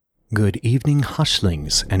Good evening,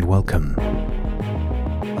 hushlings, and welcome.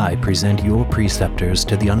 I present your preceptors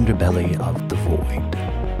to the underbelly of the void,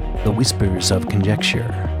 the whispers of conjecture,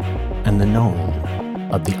 and the known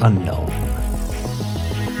of the unknown.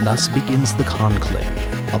 Thus begins the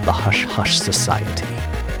conclave of the Hush Hush Society.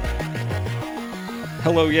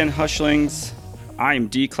 Hello again, hushlings. I'm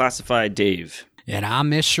Declassified Dave. And I'm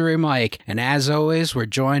Mystery Mike, and as always, we're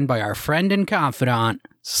joined by our friend and confidant,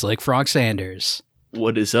 Slick Frog Sanders.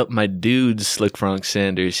 What is up, my dudes? Slick Frog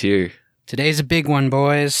Sanders here. Today's a big one,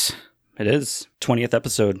 boys. It is 20th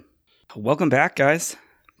episode. Welcome back, guys,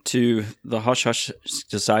 to the Hush Hush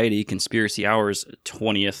Society Conspiracy Hours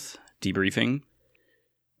 20th debriefing.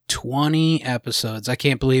 20 episodes. I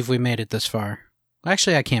can't believe we made it this far.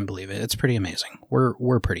 Actually, I can't believe it. It's pretty amazing.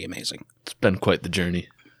 We're pretty amazing. It's been quite the journey.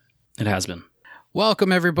 It has been.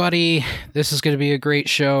 Welcome, everybody. This is going to be a great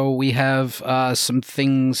show. We have some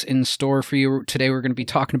things in store for you. Today, we're going to be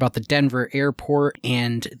talking about the Denver airport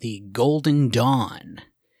and the Golden Dawn.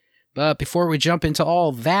 But before we jump into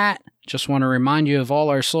all that, just want to remind you of all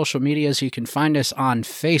our social medias. You can find us on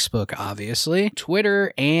Facebook, obviously,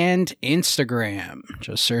 Twitter, and Instagram.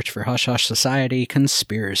 Just search for Hush Hush Society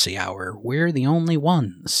Conspiracy Hour. We're the only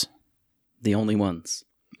ones. The only ones.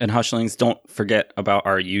 And hushlings, don't forget about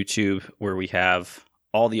our YouTube, where we have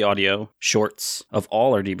all the audio shorts of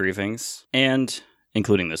all our debriefings, and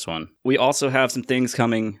including this one. We also have some things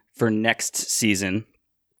coming for next season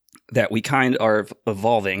that we kind of are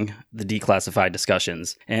evolving the declassified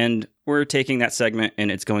discussions. And we're taking that segment, and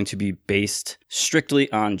it's going to be based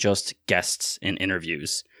strictly on just guests and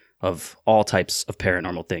interviews of all types of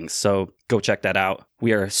paranormal things. So go check that out.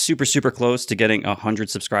 We are super, super close to getting 100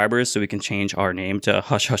 subscribers, so we can change our name to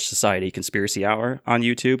Hush Hush Society Conspiracy Hour on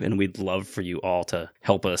YouTube, and we'd love for you all to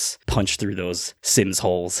help us punch through those Sims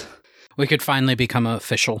holes. We could finally become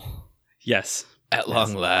official. Yes. At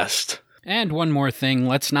long last. And one more thing,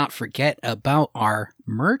 let's not forget about our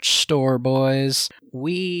merch store, boys.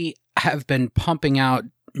 We have been pumping out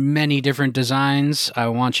many different designs. I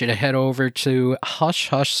want you to head over to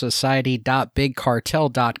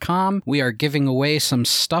hushhushsociety.bigcartel.com. We are giving away some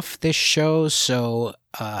stuff this show, so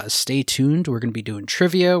stay tuned. We're going to be doing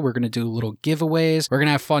trivia. We're going to do little giveaways. We're going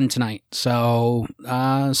to have fun tonight. So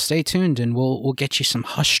stay tuned, and we'll get you some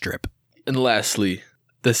Hush Strip. And lastly,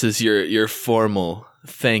 this is your formal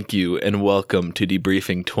thank you and welcome to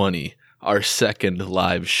Debriefing 20, our second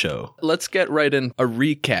live show. Let's get right in a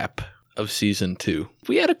recap of Season 2.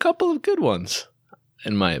 We had a couple of good ones,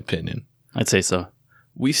 in my opinion. I'd say so.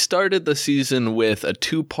 We started the season with a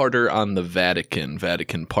two-parter on the Vatican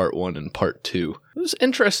Part 1 and Part 2. It was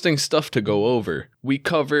interesting stuff to go over. We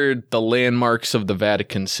covered the landmarks of the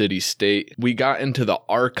Vatican City-State. We got into the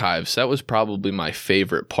archives. That was probably my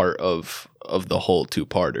favorite part of the whole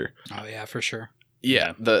two-parter. Oh, yeah, for sure.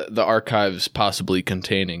 Yeah, the archives possibly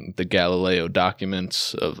containing the Galileo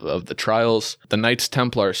documents of the trials, the Knights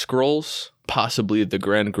Templar scrolls, possibly the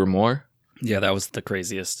Grand Grimoire. Yeah, that was the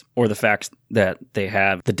craziest. Or the fact that they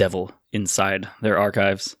have the devil inside their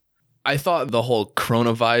archives. I thought the whole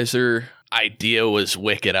chronovisor idea was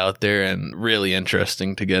wicked out there and really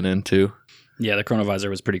interesting to get into. Yeah, the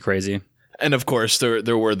chronovisor was pretty crazy. And of course,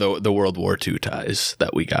 there were the World War II ties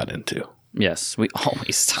that we got into. Yes, we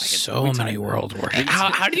always tie it. So many World War II.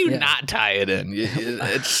 How do you not tie it in?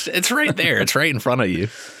 It's right there. It's right in front of you.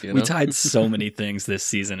 You know? We tied so many things this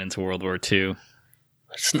season into World War II.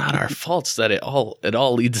 It's not our fault. It's that it all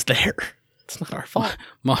leads there. It's not our fault.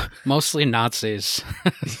 Mostly Nazis.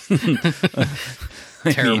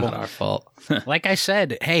 Terrible. Not our fault. Like I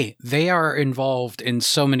said, hey, they are involved in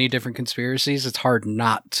so many different conspiracies. It's hard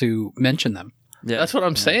not to mention them. Yeah, that's what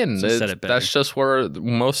I'm saying. That's just where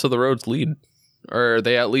most of the roads lead. Or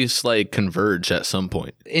they at least converge at some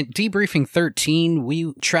point. In Debriefing 13,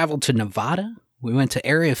 we traveled to Nevada. We went to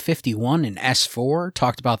Area 51 and S4,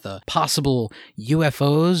 talked about the possible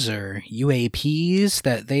UFOs or UAPs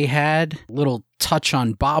that they had. Little touch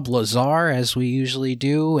on Bob Lazar, as we usually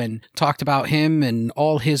do, and talked about him and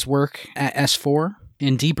all his work at S4.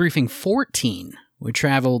 In Debriefing 14, we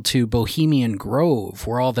traveled to Bohemian Grove,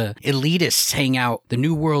 where all the elitists hang out, the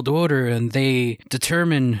New World Order, and they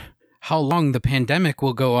determine how long the pandemic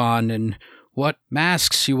will go on and what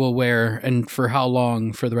masks you will wear and for how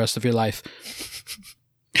long for the rest of your life.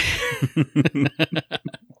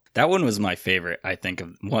 That one was my favorite, I think,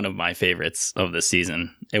 one of my favorites of the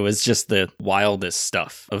season. It was just the wildest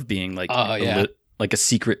stuff of being like a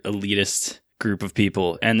secret elitist group of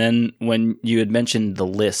people. And then when you had mentioned the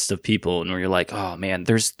list of people and where you're like, oh man,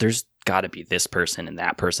 there's got to be this person and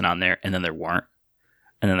that person on there, and then there weren't.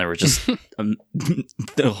 And then there were just hundreds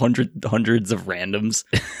of randoms.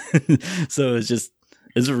 So it's just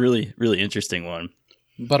It's a really, really interesting one.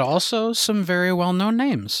 But also some very well-known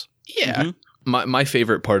names. Yeah. My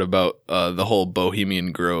favorite part about the whole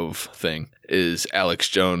Bohemian Grove thing is Alex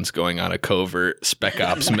Jones going on a covert spec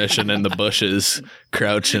ops mission in the bushes,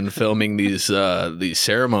 crouching, filming these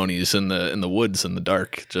ceremonies in the woods in the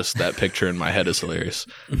dark. Just that picture in my head is hilarious.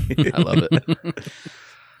 I love it.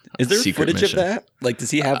 Is there Secret footage mission. of that? Like,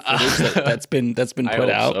 does he have footage that's been I put hope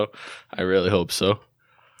out? so. I really hope so.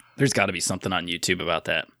 There's got to be something on YouTube about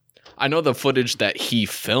that. I know the footage that he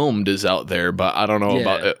filmed is out there, but I don't know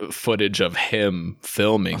about footage of him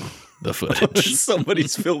filming the footage.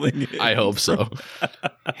 Somebody's filming it. I hope so.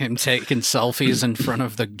 Him taking selfies in front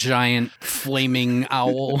of the giant flaming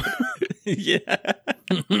owl. Yeah.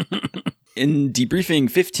 In debriefing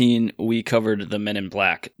 15, we covered the Men in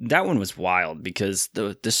Black. That one was wild because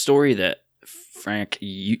the story that Frank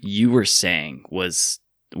you were saying was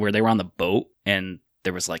where they were on the boat and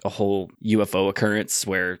there was like a whole UFO occurrence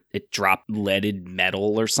where it dropped leaded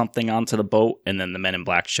metal or something onto the boat, and then the Men in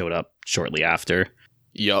Black showed up shortly after.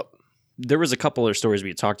 Yup. There was a couple other stories we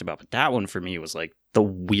had talked about, but that one for me was like the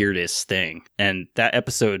weirdest thing. And that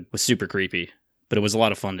episode was super creepy, but it was a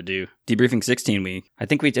lot of fun to do. Debriefing 16, I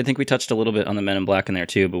think we touched a little bit on the Men in Black in there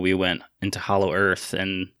too, but we went into Hollow Earth,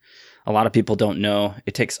 and a lot of people don't know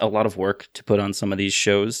it takes a lot of work to put on some of these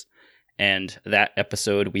shows. And that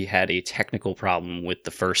episode, we had a technical problem with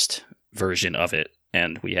the first version of it,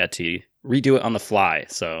 and we had to redo it on the fly.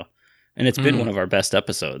 So, and it's been one of our best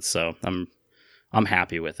episodes, so I'm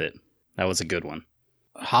happy with it. That was a good one.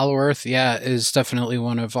 Hollow Earth, yeah, is definitely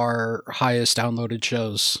one of our highest downloaded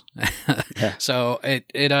shows. Yeah. So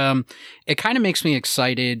it kind of makes me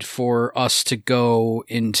excited for us to go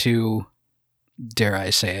into, dare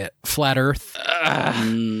I say it, Flat Earth.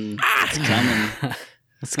 It's coming.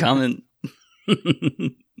 It's coming.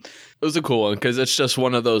 It was a cool one because it's just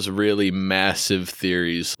one of those really massive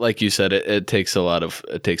theories. Like you said, it takes a lot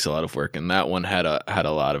of work, and that one had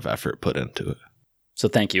a lot of effort put into it. So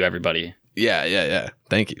thank you, everybody. Yeah.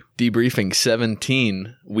 Thank you. Debriefing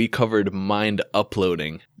 17, we covered mind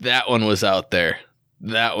uploading. That one was out there.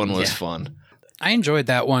 That one was fun. I enjoyed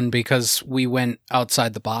that one because we went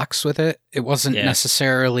outside the box with it. It wasn't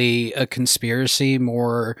necessarily a conspiracy,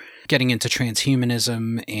 more getting into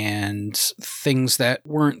transhumanism and things that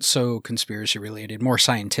weren't so conspiracy related, more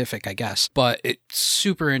scientific, I guess. But it's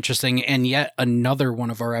super interesting, and yet another one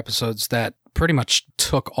of our episodes that pretty much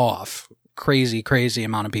took off. Crazy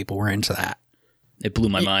amount of people were into that. It blew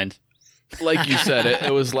my mind. Like you said,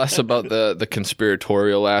 it was less about the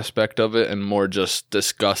conspiratorial aspect of it and more just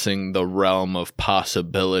discussing the realm of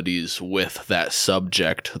possibilities with that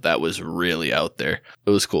subject that was really out there.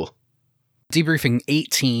 It was cool. Debriefing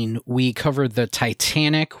 18, we covered the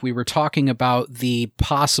Titanic. We were talking about the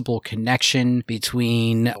possible connection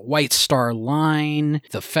between White Star Line,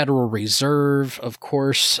 the Federal Reserve, of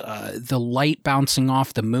course, the light bouncing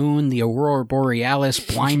off the moon, the Aurora Borealis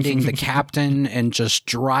blinding the captain and just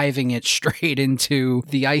driving it straight into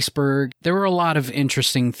the iceberg. There were a lot of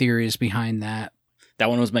interesting theories behind that. That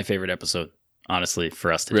one was my favorite episode, honestly,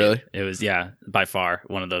 for us to Really? do. It was, by far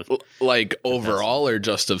one of the... Like overall or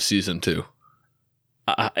just of season 2?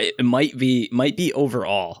 It might be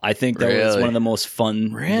overall. I think that was one of the most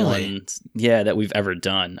fun ones, that we've ever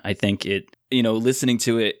done. I think it, listening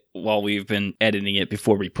to it while we've been editing it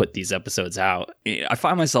before we put these episodes out, I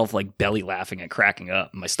find myself like belly laughing and cracking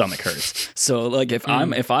up. My stomach hurts. So like if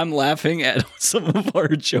I'm laughing at some of our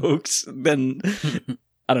jokes, then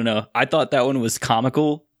I don't know. I thought that one was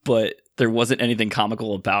comical, but there wasn't anything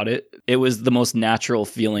comical about it. It was the most natural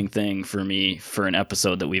feeling thing for me for an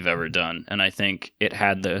episode that we've ever done. And I think it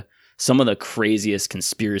had some of the craziest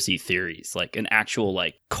conspiracy theories, like an actual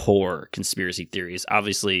like core conspiracy theories.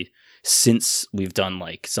 Obviously, since we've done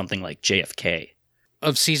like something like JFK.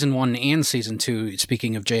 Of season 1 and season 2,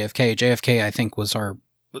 speaking of JFK I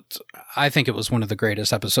think it was one of the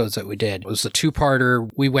greatest episodes that we did. It was a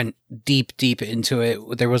 2-parter. We went deep into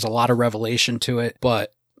it. There was a lot of revelation to it,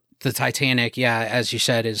 but the Titanic, as you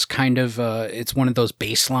said, is kind of, it's one of those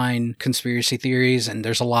baseline conspiracy theories, and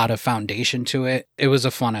there's a lot of foundation to it. It was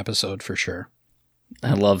a fun episode for sure.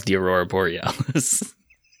 I love the Aurora Borealis.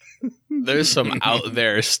 There's some out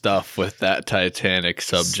there stuff with that Titanic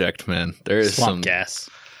subject, man. There is Swamp gas.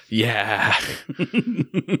 Yeah.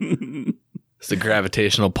 It's the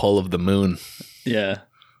gravitational pull of the moon. Yeah.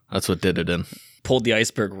 That's what did it in. Pulled the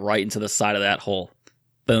iceberg right into the side of that hole.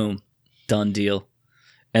 Boom. Done deal.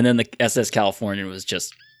 And then the SS California was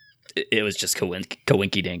just, it was just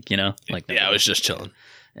coinky dink, Like it was just chilling.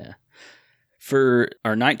 Yeah. For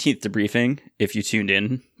our 19th debriefing, if you tuned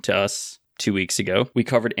in to us 2 weeks ago, we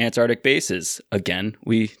covered Antarctic bases. Again,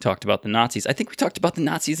 we talked about the Nazis. I think we talked about the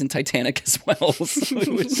Nazis in Titanic as well. So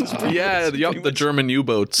the German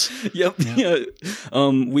U-boats. Yep. Yeah.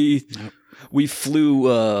 We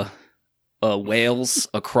flew whales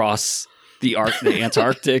across the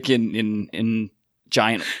Antarctic in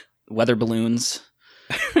giant weather balloons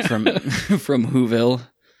from Whoville,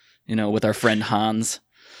 with our friend Hans.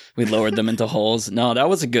 We lowered them into holes. No, that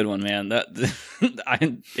was a good one, man.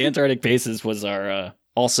 Antarctic bases was our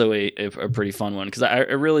also a pretty fun one because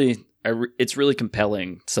it's really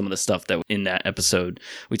compelling, some of the stuff that in that episode.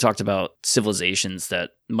 We talked about civilizations that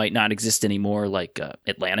might not exist anymore, like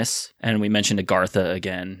Atlantis, and we mentioned Agartha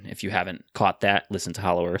again. If you haven't caught that, listen to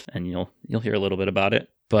Hollow Earth, and you'll hear a little bit about it.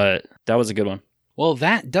 But that was a good one. Well,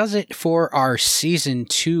 that does it for our Season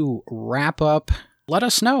 2 wrap-up. Let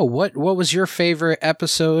us know, what was your favorite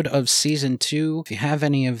episode of Season 2? If you have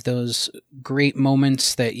any of those great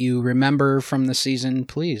moments that you remember from the season,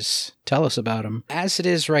 please tell us about them. As it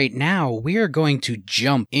is right now, we are going to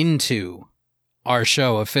jump into our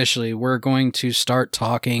show officially. We're going to start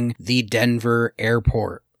talking the Denver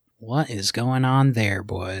airport. What is going on there,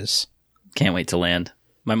 boys? Can't wait to land.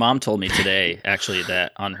 My mom told me today, actually,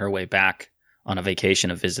 that on her way back on a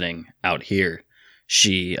vacation of visiting out here,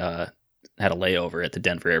 she had a layover at the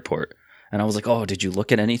Denver airport. And I was like, oh, did you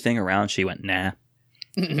look at anything around? She went, nah.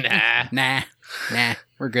 Nah,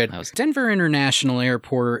 we're good. Denver International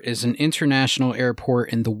Airport is an international airport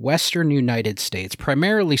in the western United States,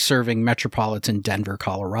 primarily serving metropolitan Denver,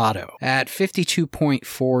 Colorado. At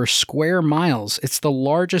 52.4 square miles, it's the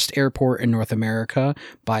largest airport in North America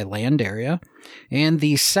by land area, and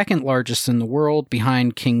the second largest in the world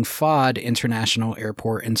behind King Fahd International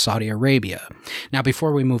Airport in Saudi Arabia. Now,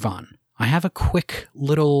 before we move on, I have a quick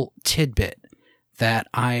little tidbit that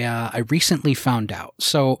I recently found out.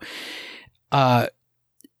 So,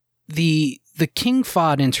 the King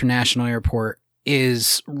Fahd International Airport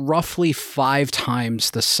is roughly 5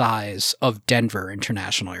 times the size of Denver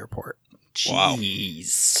International Airport.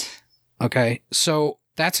 Jeez. Wow. Okay, so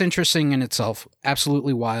that's interesting in itself.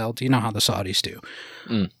 Absolutely wild. You know how the Saudis do.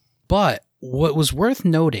 But what was worth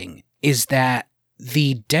noting is that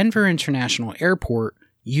the Denver International Airport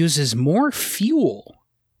uses more fuel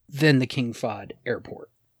than the King Fahd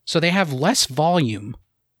Airport. So they have less volume,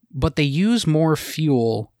 but they use more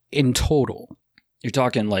fuel in total. You're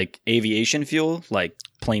talking like aviation fuel, like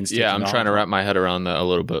planes taking off? Yeah, I'm trying to wrap my head around that a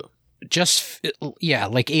little bit.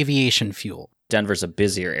 Like aviation fuel. Denver's a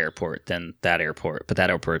busier airport than that airport, but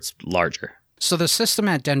that airport's larger. So the system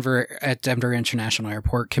at Denver International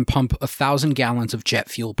Airport can pump 1,000 gallons of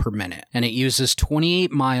jet fuel per minute, and it uses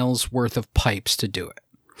 28 miles worth of pipes to do it.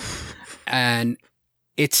 And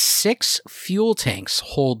its 6 fuel tanks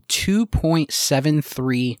hold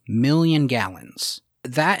 2.73 million gallons.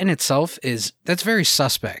 That in itself that's very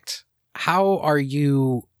suspect. How are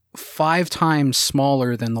you 5 times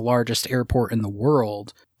smaller than the largest airport in the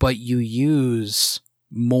world, but you use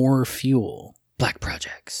more fuel? Black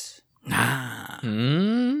projects.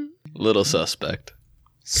 Little suspect.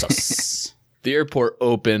 Sus. The airport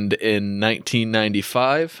opened in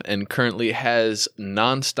 1995 and currently has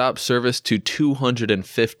nonstop service to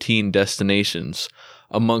 215 destinations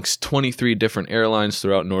amongst 23 different airlines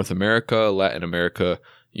throughout North America, Latin America,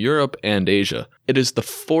 Europe, and Asia. It is the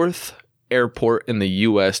 4th airport in the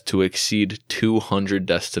U.S. to exceed 200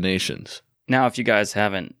 destinations. Now, if you guys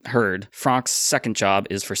haven't heard, Frank's second job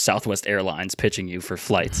is for Southwest Airlines pitching you for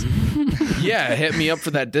flights. Yeah, hit me up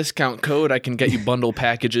for that discount code. I can get you bundle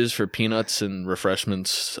packages for peanuts and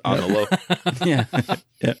refreshments on the low. Yeah.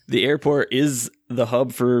 The airport is the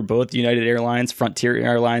hub for both United Airlines, Frontier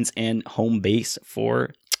Airlines, and home base for,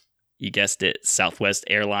 you guessed it, Southwest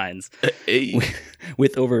Airlines. Hey.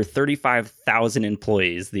 With over 35,000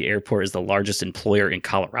 employees, the airport is the largest employer in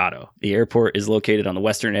Colorado. The airport is located on the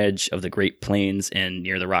western edge of the Great Plains and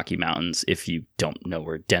near the Rocky Mountains. If you don't know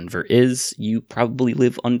where Denver is, you probably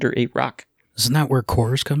live under a rock. Isn't that where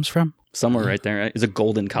Coors comes from? Somewhere right there, right? It's a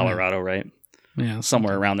Golden, Colorado, right? Yeah.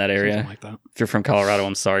 Somewhere around that area. Like that. If you're from Colorado,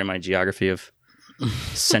 I'm sorry, my geography of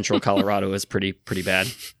central Colorado is pretty bad.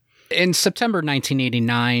 In September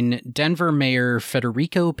 1989, Denver Mayor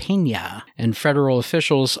Federico Pena and federal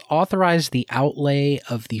officials authorized the outlay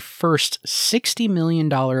of the first $60 million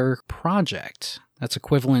project. That's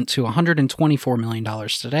equivalent to $124 million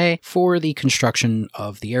today for the construction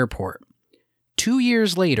of the airport. 2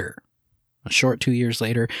 years later, a short 2 years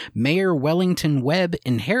later, Mayor Wellington Webb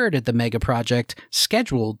inherited the mega project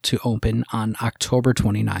scheduled to open on October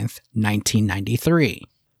 29th, 1993.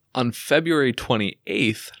 On February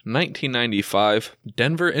 28th, 1995,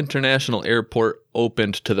 Denver International Airport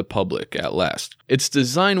opened to the public at last. Its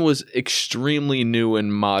design was extremely new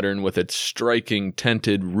and modern with its striking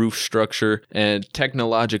tinted roof structure and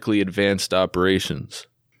technologically advanced operations.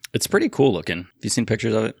 It's pretty cool looking. Have you seen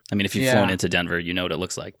pictures of it? I mean, if you've flown into Denver, you know what it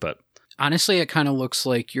looks like, but... Honestly, it kind of looks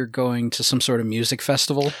like you're going to some sort of music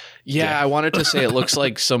festival. Yeah, I wanted to say it looks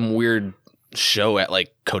like some weird show at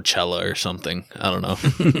like Coachella or something. I don't know.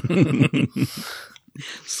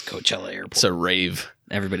 It's Coachella Airport. It's a rave.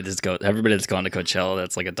 Everybody that's gone to Coachella,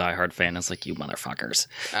 that's like a diehard fan. It's like, you motherfuckers.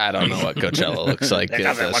 I don't know what Coachella looks like.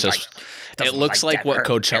 It looks like what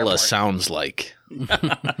Coachella sounds like.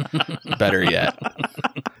 Better yet.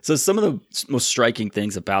 So some of the most striking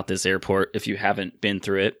things about this airport, if you haven't been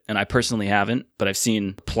through it, and I personally haven't, but I've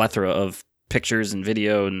seen a plethora of pictures and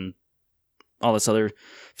video and all this other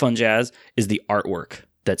fun jazz, is the artwork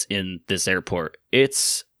that's in this airport.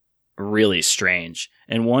 It's really strange.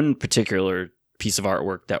 And one particular piece of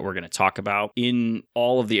artwork that we're going to talk about in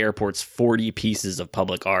all of the airport's 40 pieces of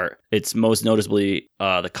public art. It's most noticeably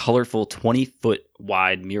the colorful 20-foot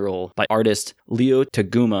wide mural by artist Leo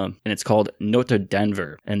Taguma, and it's called Notre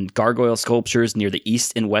Denver, and gargoyle sculptures near the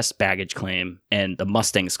east and west baggage claim, and the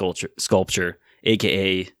Mustang sculpture,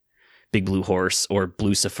 aka Big Blue Horse or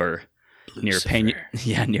Blucifer, near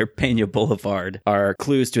Peña Boulevard, are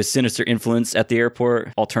clues to a sinister influence at the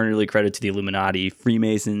airport, alternatively credited to the Illuminati,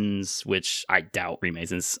 Freemasons, which I doubt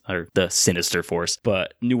Freemasons are the sinister force,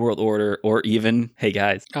 but New World Order, or even, hey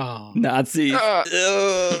guys, Nazis.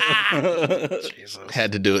 Jesus.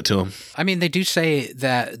 Had to do it to him. I mean, they do say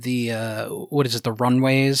that the, the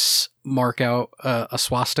runways mark out a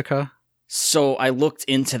swastika. So I looked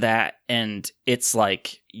into that, and it's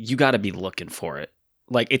like, you got to be looking for it.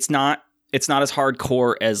 Like, it's not as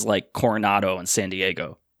hardcore as like Coronado in San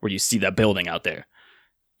Diego, where you see that building out there.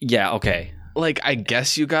 Yeah, okay. Like, I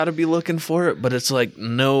guess you gotta be looking for it, but it's like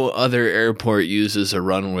no other airport uses a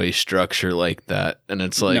runway structure like that. And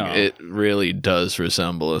it's like, It really does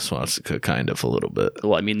resemble a swastika kind of a little bit.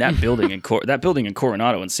 Well, I mean, that building in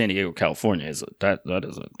Coronado in San Diego, California is that's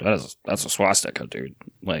a swastika, dude.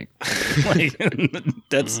 Like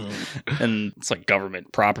that's, and it's like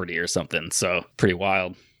government property or something. So pretty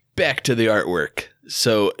wild. Back to the artwork.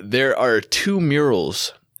 So there are 2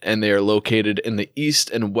 murals, and they are located in the east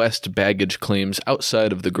and west baggage claims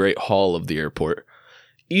outside of the Great Hall of the airport.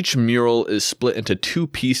 Each mural is split into 2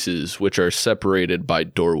 pieces, which are separated by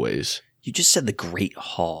doorways. You just said the Great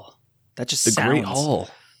Hall. That just sounds... The Great Hall.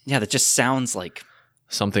 Yeah, that just sounds like...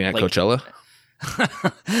 Something at Coachella?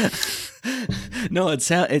 No,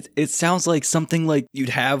 it sounds like something like you'd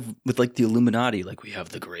have with like the Illuminati, like we have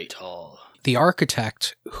the Great Hall. The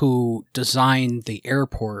architect who designed the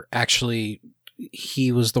airport, actually,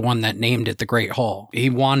 he was the one that named it the Great Hall. He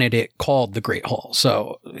wanted it called the Great Hall,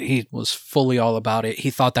 so he was fully all about it. He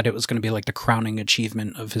thought that it was going to be like the crowning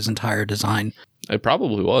achievement of his entire design. It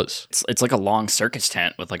probably was. It's like a long circus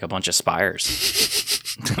tent with like a bunch of spires.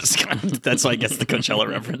 That's why I guess the Coachella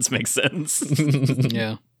reference makes sense.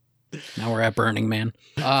 Yeah. Now we're at Burning Man.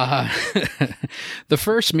 The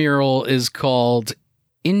first mural is called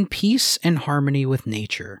In Peace and Harmony with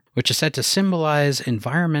Nature, which is said to symbolize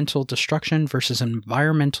environmental destruction versus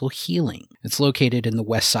environmental healing. It's located in the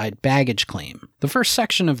West Side baggage claim. The first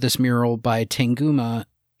section of this mural by Tanguma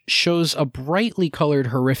shows a brightly colored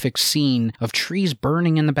horrific scene of trees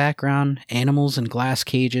burning in the background, animals in glass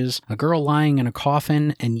cages, a girl lying in a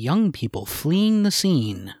coffin, and young people fleeing the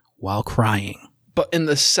scene while crying. But in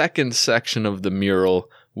the second section of the mural,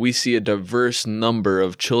 we see a diverse number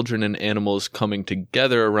of children and animals coming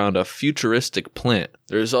together around a futuristic plant.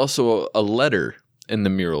 There's also a letter in the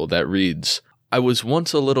mural that reads, "I was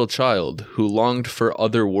once a little child who longed for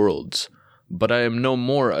other worlds, but I am no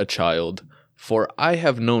more a child, for I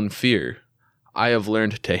have known fear. I have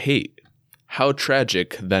learned to hate. How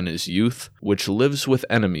tragic then is youth, which lives with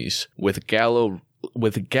enemies, with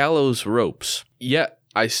gallows ropes. Yet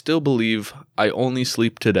I still believe I only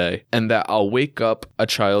sleep today, and that I'll wake up a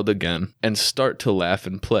child again and start to laugh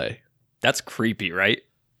and play." That's creepy, right?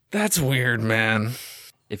 That's weird, man.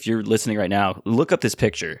 If you're listening right now, look up this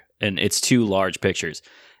picture, and it's 2 large pictures.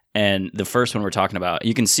 And the first one we're talking about,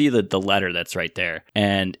 you can see the letter that's right there.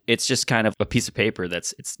 And it's just kind of a piece of paper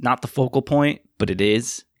it's not the focal point, but it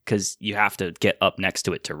is, because you have to get up next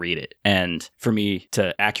to it to read it. And for me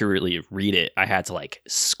to accurately read it, I had to like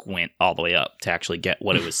squint all the way up to actually get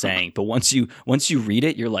what it was saying. But once you read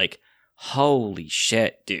it, you're like, holy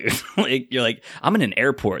shit, dude. Like, you're like, I'm in an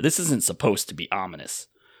airport. This isn't supposed to be ominous.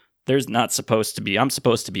 I'm supposed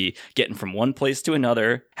to be getting from one place to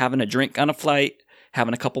another, having a drink on a flight,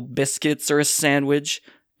 having a couple biscuits or a sandwich,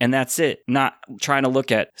 and that's it. Not trying to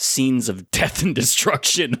look at scenes of death and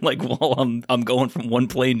destruction like while I'm going from one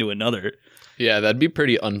plane to another. Yeah, that'd be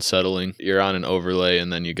pretty unsettling. You're on an overlay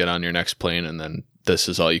and then you get on your next plane and then this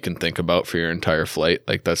is all you can think about for your entire flight.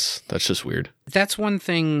 Like that's just weird. That's one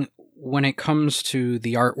thing when it comes to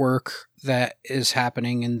the artwork that is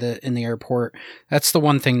happening in the airport. That's the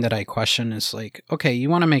one thing that I question is like, okay, you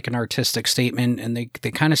want to make an artistic statement, and they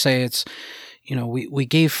kind of say it's, you know, we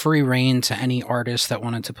gave free rein to any artist that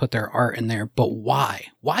wanted to put their art in there, but why?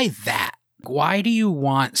 Why that? Why do you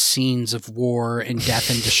want scenes of war and death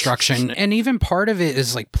and destruction? And even part of it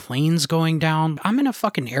is like planes going down. I'm in a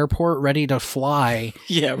fucking airport ready to fly.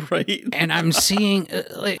 Yeah, right. And I'm seeing,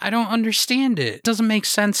 like, I don't understand it. It doesn't make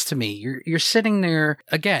sense to me. You're sitting there,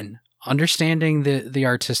 again, understanding the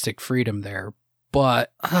artistic freedom there,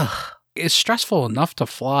 but it's stressful enough to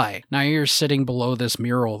fly. Now you're sitting below this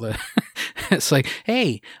mural that it's like,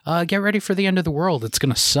 hey, get ready for the end of the world. It's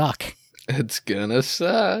going to suck. It's gonna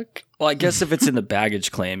suck. Well, I guess if it's in the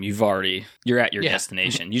baggage claim, you're at your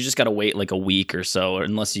destination. You just got to wait like a week or so, or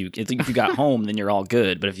if you got home, then you're all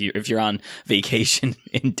good. But if you're on vacation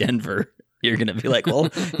in Denver, you're gonna be like, well,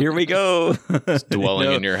 here we go. It's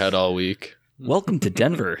dwelling in your head all week. Welcome to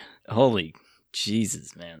Denver. Holy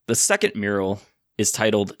Jesus, man. The second mural is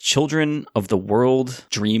titled "Children of the World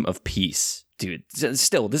Dream of Peace." Dude,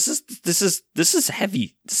 still, this is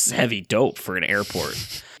heavy. This is heavy dope for an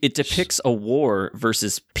airport. It depicts a war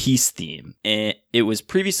versus peace theme, and it was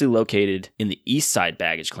previously located in the east side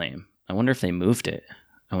baggage claim. I wonder if they moved it.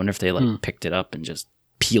 I wonder if they picked it up and just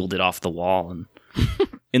peeled it off the wall. And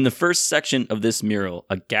in the first section of this mural,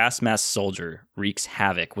 a gas mask soldier wreaks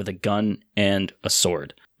havoc with a gun and a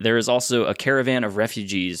sword. There is also a caravan of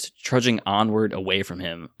refugees trudging onward away from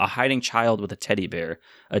him, a hiding child with a teddy bear,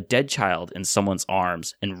 a dead child in someone's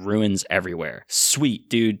arms, and ruins everywhere. Sweet,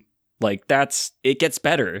 dude. Like, it gets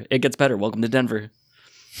better. It gets better. Welcome to Denver.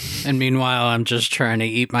 And meanwhile, I'm just trying to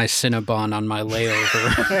eat my Cinnabon on my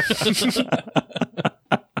layover.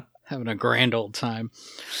 Having a grand old time.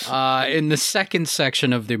 In the second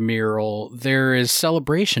section of the mural, there is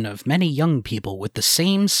celebration of many young people with the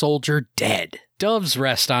same soldier dead. Doves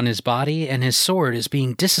rest on his body, and his sword is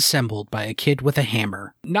being disassembled by a kid with a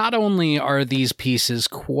hammer. Not only are these pieces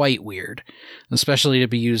quite weird, especially to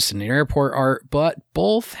be used in airport art, but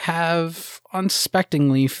both have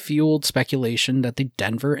unsuspectingly fueled speculation that the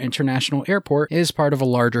Denver International Airport is part of a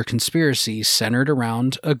larger conspiracy centered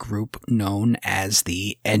around a group known as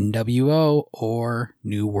the NWO, or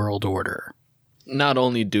New World Order. Not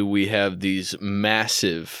only do we have these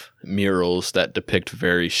massive murals that depict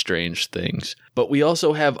very strange things, but we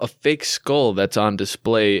also have a fake skull that's on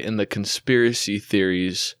display in the Conspiracy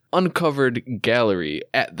Theories Uncovered Gallery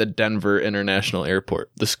at the Denver International Airport.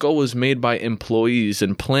 The skull was made by employees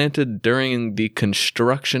and planted during the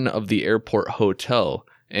construction of the airport hotel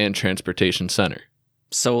and transportation center.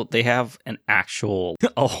 So they have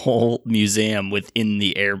a whole museum within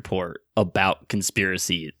the airport about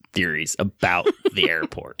conspiracy theories about the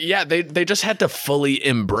airport. Yeah, they just had to fully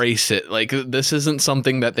embrace it. Like, this isn't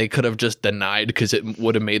something that they could have just denied because it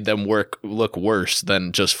would have made them look worse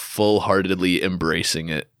than just full-heartedly embracing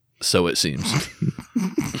it, so it seems.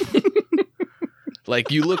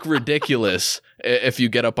 Like, you look ridiculous if you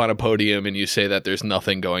get up on a podium and you say that there's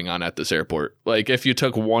nothing going on at this airport. Like, if you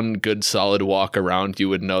took one good solid walk around, you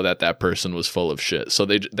would know that person was full of shit. So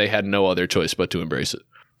they had no other choice but to embrace it.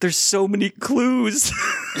 There's so many clues.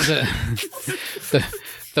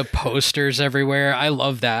 The posters everywhere. I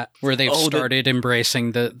love that, where they've started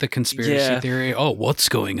embracing the conspiracy theory. Oh, what's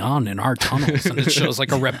going on in our tunnels? And it shows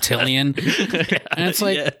like a reptilian. And it's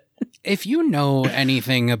like, if you know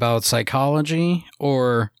anything about psychology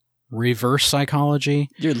or reverse psychology,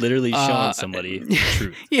 you're literally showing somebody the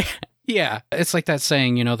truth. Yeah. It's like that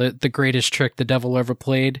saying, you know, the greatest trick the devil ever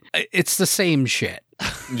played. It's the same shit.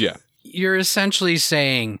 Yeah. You're essentially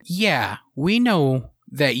saying, yeah, we know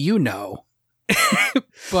that you know,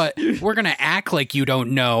 but we're going to act like you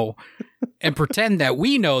don't know and pretend that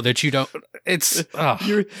we know that you don't. It's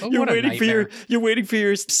you're waiting for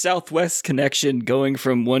your Southwest connection going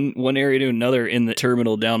from one area to another in the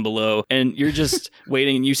terminal down below, and you're just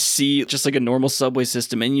waiting, and you see just like a normal subway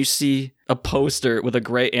system, and you see a poster with a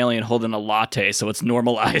gray alien holding a latte, so it's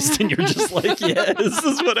normalized, and you're just like, yeah, this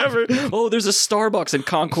is whatever. Oh, there's a Starbucks in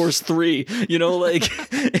Concourse 3, you know, like.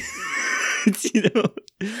 You know,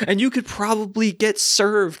 and you could probably get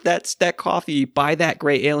served that coffee by that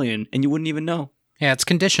gray alien, and you wouldn't even know. Yeah, it's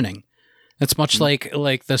conditioning. It's much like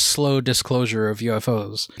the slow disclosure of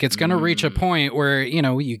UFOs. It's going to reach a point where, you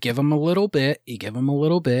know, you give them a little bit, you give them a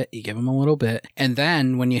little bit, you give them a little bit, and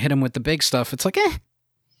then when you hit them with the big stuff, it's like,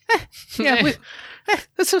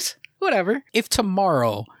 this is whatever. If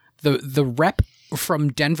tomorrow the rep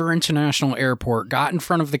from Denver International Airport got in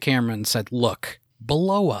front of the camera and said, look,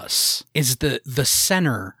 below us is the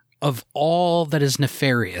center of all that is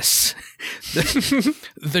nefarious.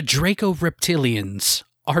 The Draco reptilians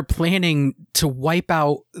are planning to wipe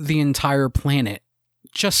out the entire planet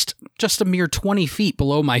just a mere 20 feet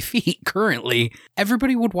below my feet currently.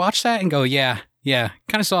 Everybody would watch that and go, yeah,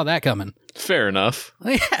 kind of saw that coming. Fair enough.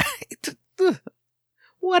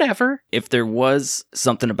 Whatever. If there was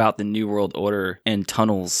something about the New World Order and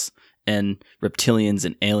tunnels and reptilians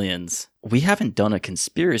and aliens, we haven't done a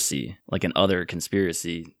conspiracy like an other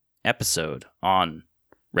conspiracy episode on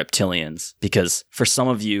reptilians, because for some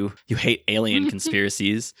of you hate alien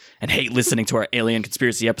conspiracies and hate listening to our alien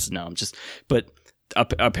conspiracy episode. No, but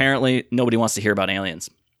apparently nobody wants to hear about aliens.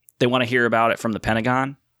 They want to hear about it from the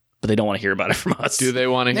Pentagon, but they don't want to hear about it from us. Do they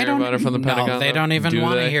want to hear about it from the Pentagon? No, they don't even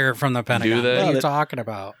want to hear it from the Pentagon. Do they? What are you talking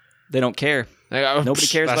about? They don't care. Nobody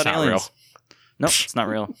cares about aliens. No, it's not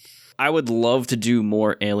real. I would love to do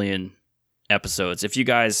more alien episodes. If you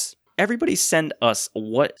guys, everybody send us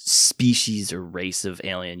what species or race of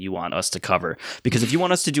alien you want us to cover. Because if you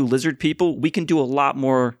want us to do lizard people, we can do a lot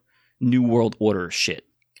more New World Order shit.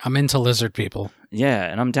 I'm into lizard people. Yeah,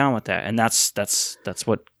 and I'm down with that. And that's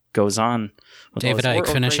what goes on. David Icke,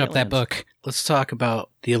 finish up that book. Let's talk about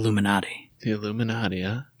the Illuminati. The Illuminati,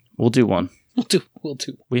 huh? We'll do one. We'll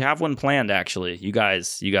do. We have one planned, actually. You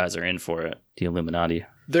guys are in for it. The Illuminati.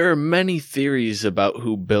 There are many theories about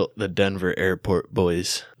who built the Denver airport,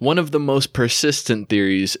 boys. One of the most persistent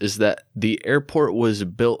theories is that the airport was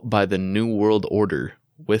built by the New World Order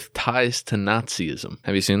with ties to Nazism.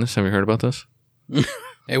 Have you seen this? Have you heard about this?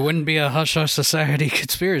 It wouldn't be a Hush Hush Society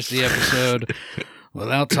conspiracy episode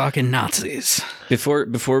without talking Nazis.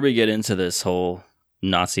 Before we get into this whole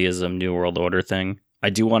Nazism, New World Order thing,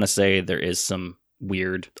 I do want to say there is some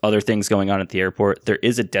weird other things going on at the airport. There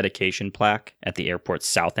is a dedication plaque at the airport's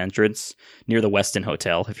south entrance near the Westin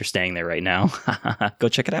Hotel. If you're staying there right now, go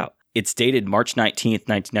check it out. It's dated March 19th,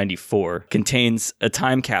 1994, contains a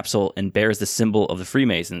time capsule and bears the symbol of the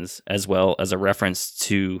Freemasons, as well as a reference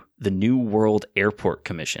to the New World Airport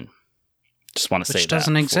Commission. Just want to say that. Which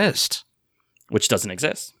doesn't exist. Which doesn't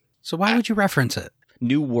exist. So why would you reference it?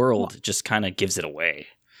 New World just kind of gives it away.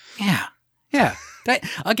 Yeah. That,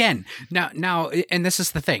 again, now, and this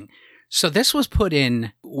is the thing. So this was put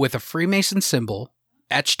in with a Freemason symbol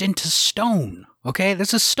etched into stone. Okay,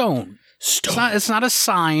 this is stone. It's not a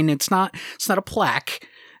sign. It's not a plaque.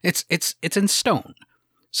 It's in stone.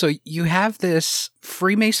 So you have this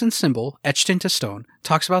Freemason symbol etched into stone.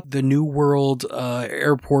 Talks about the New World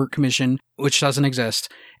Airport Commission, which doesn't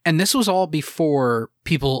exist. And this was all before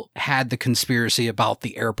people had the conspiracy about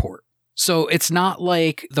the airport. So it's not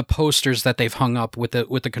like the posters that they've hung up with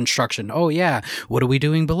the construction. Oh yeah, what are we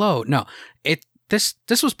doing below? No, this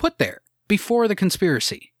was put there before the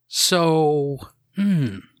conspiracy. So,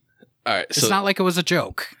 all right, it's not like it was a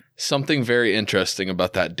joke. Something very interesting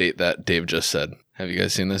about that date that Dave just said. Have you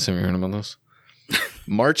guys seen this? Have you heard about this?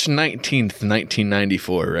 March 19th,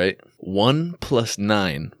 1994, right? 1 +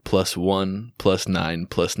 9 + 1 + 9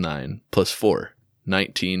 + 9 + 4,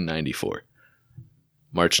 1994.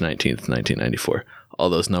 March 19th, 1994. All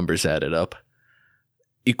those numbers added up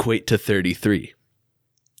equate to 33.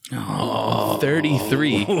 Oh.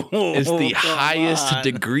 33 is the highest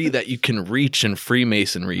degree that you can reach in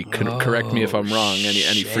Freemasonry. Correct me if I'm wrong,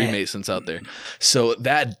 any Freemasons out there. So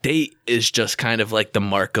that date is just kind of like the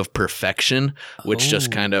mark of perfection, which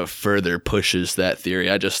just kind of further pushes that theory.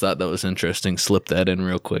 I just thought that was interesting. Slip that in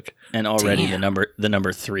real quick. And already the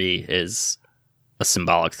number 3 is a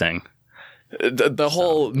symbolic thing. The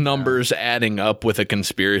whole numbers adding up with a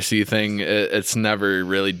conspiracy thing, it's never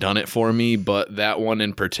really done it for me, but that one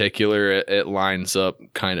in particular, it lines up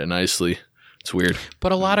kind of nicely. It's weird.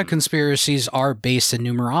 But a lot of conspiracies are based in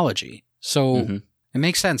numerology, so it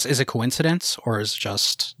makes sense. Is it coincidence, or is it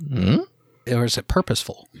just, or is it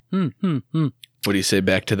purposeful? What do you say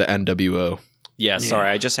back to the NWO? Yeah, sorry,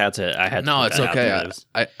 I just had to. No, it's okay.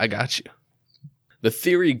 I got you. The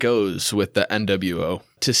theory goes with the NWO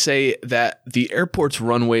to say that the airport's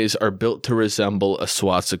runways are built to resemble a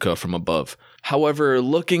swastika from above. However,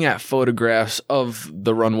 looking at photographs of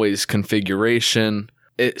the runway's configuration,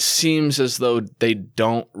 it seems as though they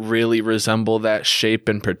don't really resemble that shape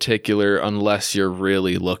in particular unless you're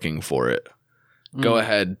really looking for it. Go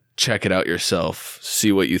ahead, check it out yourself,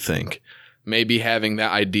 see what you think. Maybe having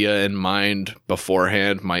that idea in mind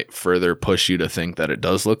beforehand might further push you to think that it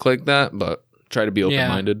does look like that, but try to be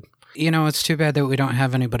open-minded. It's too bad that we don't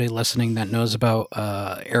have anybody listening that knows about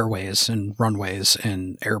airways and runways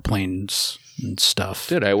and airplanes and stuff.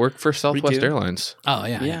 Dude, I work for Southwest Airlines. Oh,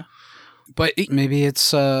 yeah. Yeah. But maybe it's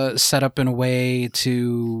set up in a way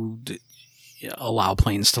to allow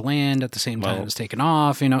planes to land at the same time as taking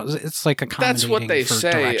off. It's like accommodating That's what they for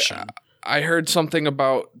say. direction. I heard something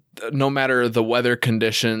about no matter the weather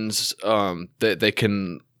conditions, that they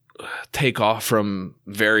can take off from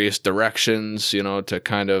various directions, to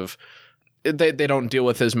kind of they don't deal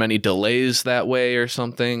with as many delays that way or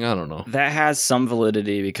something. I don't know. That has some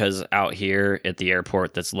validity because out here at the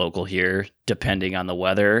airport that's local here, depending on the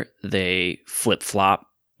weather, they flip-flop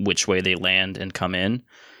which way they land and come in.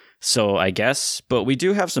 So I guess, but we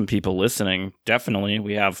do have some people listening. Definitely.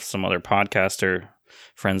 We have some other podcaster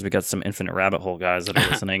friends. We got some Infinite Rabbit Hole guys that are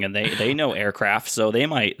listening, and they know aircraft, so they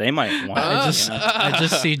might want I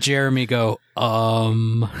just see Jeremy go,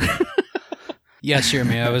 Yes,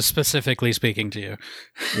 Jeremy, I was specifically speaking to you.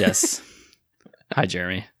 Yes. Hi,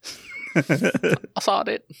 Jeremy. I saw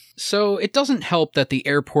it. So it doesn't help that the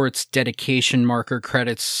airport's dedication marker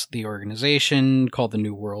credits the organization called the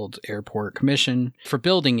New World Airport Commission for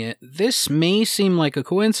building it. This may seem like a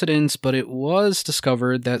coincidence, but it was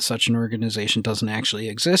discovered that such an organization doesn't actually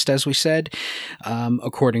exist, as we said,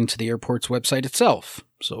 according to the airport's website itself.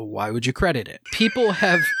 So why would you credit it?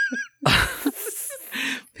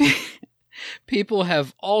 People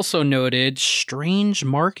have also noted strange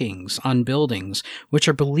markings on buildings, which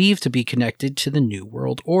are believed to be connected to the New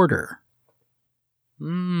World Order.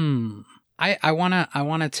 I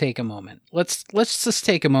wanna take a moment. Let's just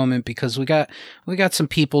take a moment because we got some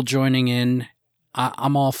people joining in.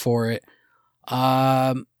 I'm all for it.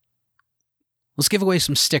 Let's give away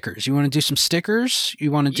some stickers. You want to do some stickers? You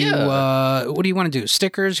want to do what do you want to do?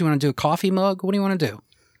 Stickers? You want to do a coffee mug? What do you want to do?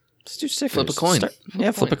 Let's do stickers. Flip a coin.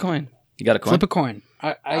 Flip a coin. You got a coin? Flip a coin.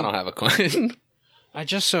 I don't have a coin. I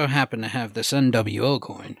just so happen to have this NWO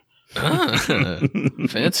coin.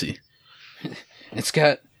 Fancy. It's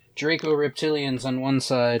got Draco reptilians on one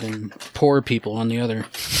side and poor people on the other.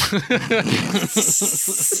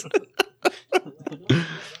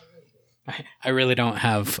 I really don't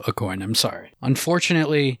have a coin. I'm sorry.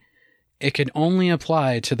 Unfortunately, it can only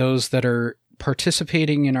apply to those that are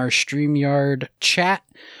participating in our StreamYard chat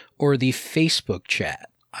or the Facebook chat.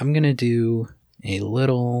 I'm going to do a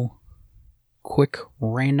little quick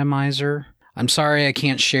randomizer. I'm sorry I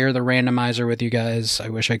can't share the randomizer with you guys. I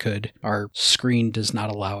wish I could. Our screen does not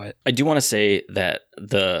allow it. I do want to say that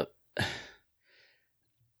the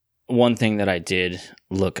one thing that I did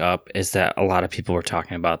look up is that a lot of people were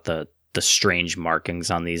talking about the strange markings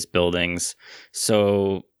on these buildings.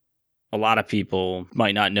 So a lot of people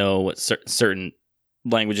might not know what certain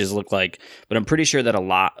languages look like, but I'm pretty sure that a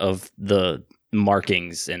lot of the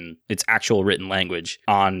markings and its actual written language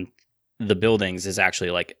on the buildings is actually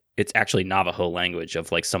it's actually Navajo language of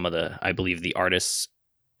some of the, I believe, the artists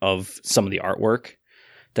of some of the artwork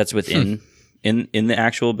that's within in the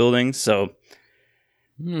actual buildings. So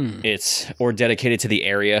it's or dedicated to the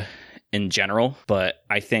area in general, but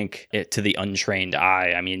I think to the untrained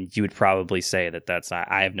eye, I mean, you would probably say that's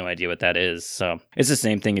I have no idea what that is. So it's the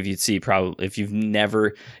same thing if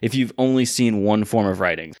you've only seen one form of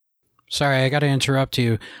writing. Sorry, I got to interrupt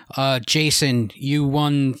you. Jason, you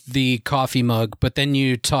won the coffee mug, but then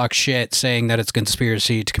you talk shit saying that it's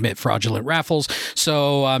conspiracy to commit fraudulent raffles,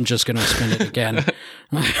 so I'm just going to spin it again.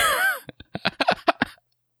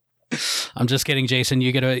 I'm just kidding, Jason.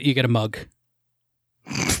 You get a mug.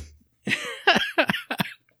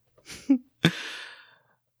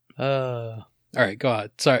 All right, go on.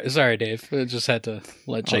 Sorry, Dave. I just had to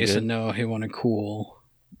let Jason know he won a cool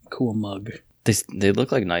mug. They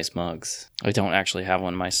look like nice mugs. I don't actually have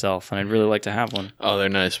one myself, and I'd really like to have one. Oh, they're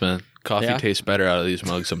nice, man. Coffee tastes better out of these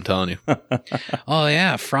mugs, I'm telling you. Oh,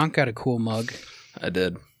 yeah. Frank got a cool mug. I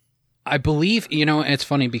did. I believe, it's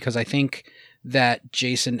funny because I think that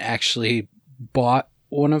Jason actually bought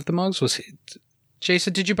one of the mugs.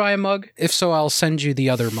 Jason, did you buy a mug? If so, I'll send you the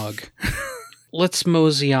other mug. Let's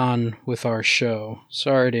mosey on with our show.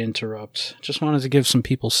 Sorry to interrupt. Just wanted to give some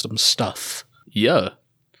people some stuff. Yeah.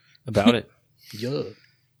 About it.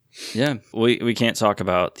 Yeah. We can't talk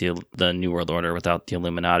about the New World Order without the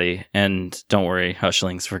Illuminati. And don't worry,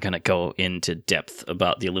 Hushlings, we're going to go into depth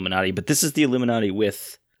about the Illuminati. But this is the Illuminati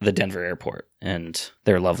with the Denver airport and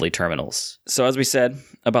their lovely terminals. So as we said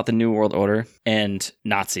about the New World Order and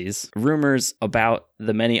Nazis, rumors about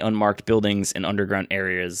the many unmarked buildings and underground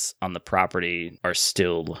areas on the property are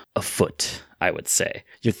still afoot. I would say.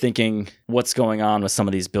 You're thinking, what's going on with some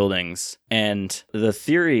of these buildings? And the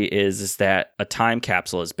theory is that a time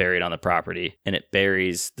capsule is buried on the property, and it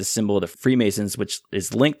buries the symbol of the Freemasons, which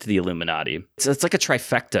is linked to the Illuminati. So it's like a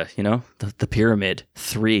trifecta, you know, the pyramid.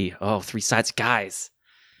 Three sides. Guys,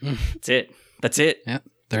 That's it. Yep,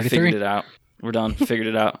 33. Figured it out. We're done. Figured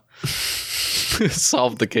it out.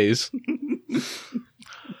 Solved the case.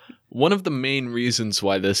 One of the main reasons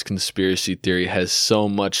why this conspiracy theory has so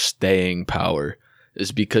much staying power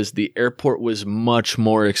is because the airport was much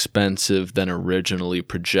more expensive than originally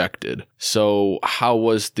projected. So how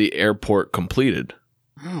was the airport completed?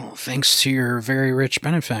 Oh, thanks to your very rich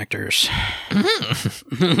benefactors.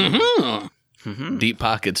 Deep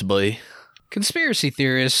pockets, boy. Conspiracy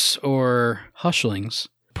theorists, or hushlings,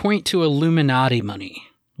 point to Illuminati money,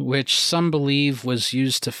 which some believe was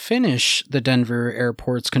used to finish the Denver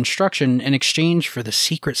airport's construction in exchange for the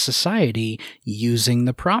secret society using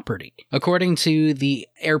the property. According to the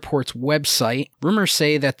airport's website, rumors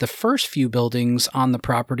say that the first few buildings on the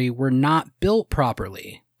property were not built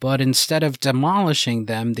properly, but instead of demolishing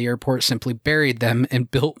them, the airport simply buried them and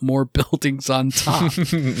built more buildings on top.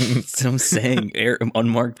 So I'm saying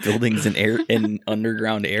unmarked buildings in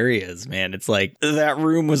underground areas, man. It's like, that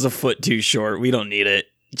room was a foot too short. We don't need it.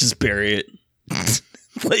 Just bury it.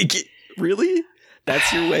 Like, really?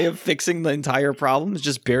 That's your way of fixing the entire problem? Is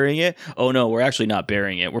just burying it? Oh, no, we're actually not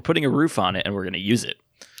burying it. We're putting a roof on it, and we're going to use it.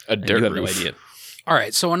 A dirt you have roof. No idea. All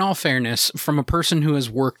right, so in all fairness, from a person who has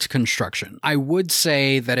worked construction, I would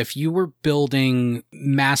say that if you were building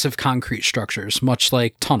massive concrete structures, much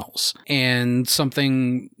like tunnels, and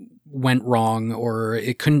something went wrong or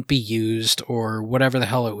it couldn't be used or whatever the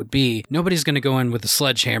hell it would be, nobody's going to go in with a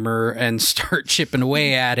sledgehammer and start chipping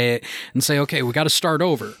away at it and say, okay, we got to start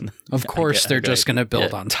over. Of course, they're just going to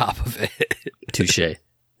build on top of it. Touche.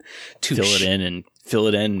 Fill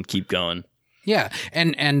it in and keep going. Yeah,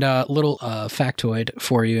 and little factoid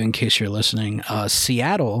for you in case you're listening.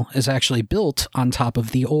 Seattle is actually built on top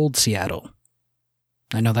of the old Seattle.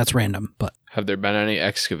 I know that's random, but... Have there been any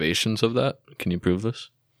excavations of that? Can you prove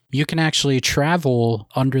this? You can actually travel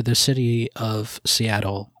under the city of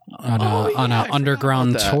Seattle on an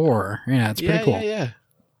underground tour. Yeah, it's pretty cool. Yeah.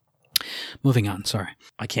 Moving on, sorry.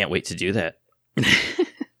 I can't wait to do that.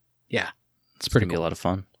 Yeah, it's Pretty pretty be cool. a lot of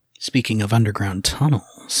fun. Speaking of underground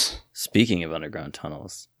tunnels. Speaking of underground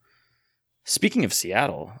tunnels. Speaking of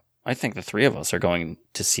Seattle, I think the three of us are going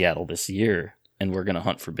to Seattle this year, and we're going to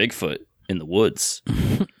hunt for Bigfoot in the woods.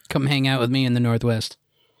 Come hang out with me in the Northwest.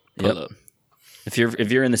 Yep. If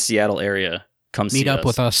you're in the Seattle area, come Meet up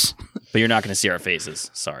with us. But you're not going to see our faces.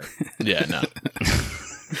 Sorry. Yeah, no.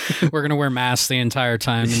 We're gonna wear masks the entire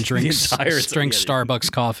time and drink Starbucks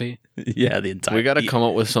coffee. Yeah, the entire. We got to come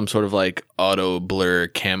up with some sort of like auto blur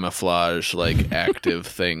camouflage, like active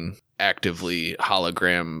thing. Actively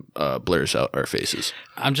hologram blurs out our faces.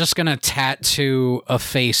 I'm just gonna tattoo a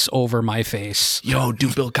face over my face. Yo, do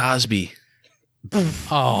Bill Cosby.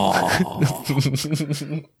 Oh.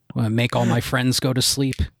 Wanna make all my friends go to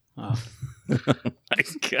sleep. Oh. My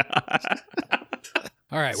God.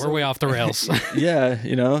 All right, we're way off the rails.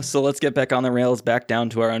 Yeah, so let's get back on the rails, back down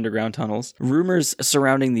to our underground tunnels. Rumors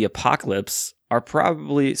surrounding the apocalypse are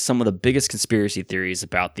probably some of the biggest conspiracy theories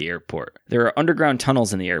about the airport. There are underground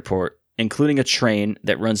tunnels in the airport, including a train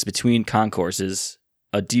that runs between concourses,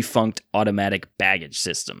 a defunct automatic baggage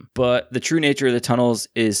system. But the true nature of the tunnels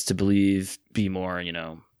is to believe be more,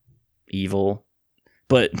 evil.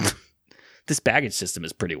 But this baggage system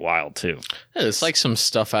is pretty wild, too. Yeah, it's like some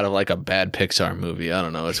stuff out of like a bad Pixar movie. I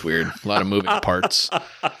don't know. It's weird. A lot of moving parts.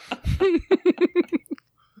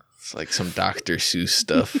 It's like some Dr. Seuss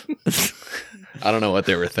stuff. I don't know what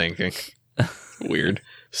they were thinking. Weird.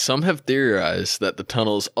 Some have theorized that the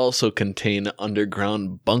tunnels also contain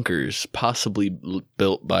underground bunkers, possibly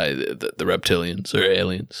built by the reptilians or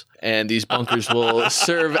aliens. And these bunkers will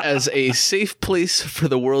serve as a safe place for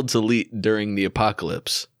the world's elite during the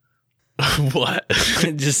apocalypse. What?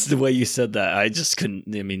 Just the way you said that, I just couldn't.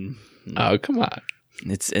 Oh, come on.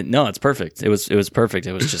 It's perfect. It was perfect.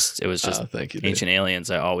 It was just thank you, ancient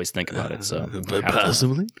aliens. I always think about it. So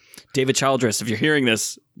possibly, David Childress, if you're hearing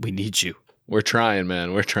this, we need you. We're trying,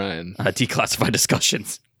 man. We're trying. Declassified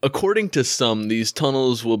discussions. According to some, these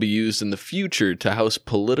tunnels will be used in the future to house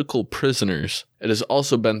political prisoners. It has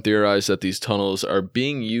also been theorized that these tunnels are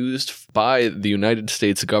being used by the United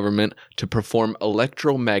States government to perform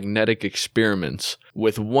electromagnetic experiments,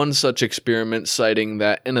 with one such experiment citing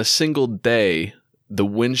that in a single day, the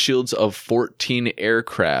windshields of 14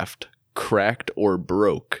 aircraft cracked or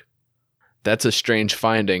broke. That's a strange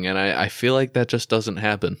finding, and I feel like that just doesn't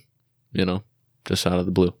happen, just out of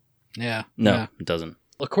the blue. Yeah. No, it doesn't.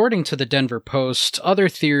 According to the Denver Post, other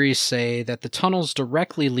theories say that the tunnels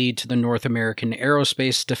directly lead to the North American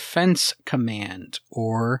Aerospace Defense Command,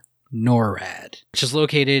 or NORAD, which is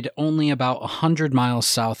located only about 100 miles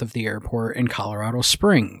south of the airport in Colorado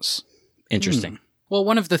Springs. Interesting. Well,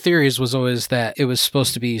 one of the theories was always that it was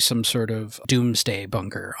supposed to be some sort of doomsday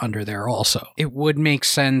bunker under there also. It would make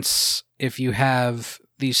sense if you have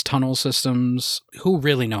these tunnel systems. Who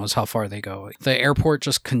really knows how far they go? The airport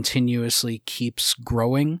just continuously keeps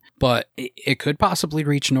growing, but it could possibly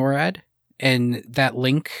reach NORAD, and that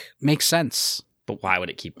link makes sense. But why would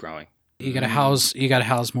it keep growing? You gotta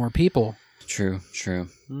house more people. True.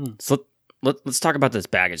 So let's talk about this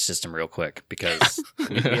baggage system real quick, because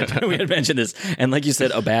we had mentioned this, and like you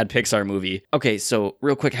said, a bad Pixar movie. Okay, so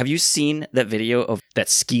real quick, have you seen that video of that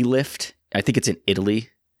ski lift? I think it's in Italy.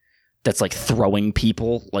 That's like throwing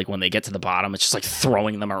people, like when they get to the bottom, it's just like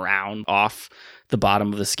throwing them around off the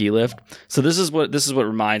bottom of the ski lift. So this is what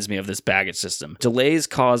reminds me of this baggage system. Delays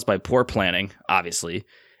caused by poor planning, obviously,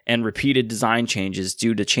 and repeated design changes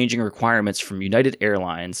due to changing requirements from United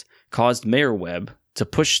Airlines caused Mayor Webb to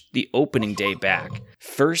push the opening day back.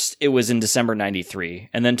 First, it was in December 93,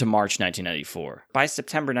 and then to March 1994. By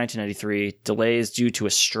September 1993, delays due to a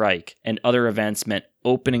strike and other events meant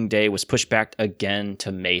opening day was pushed back again to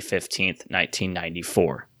May 15th,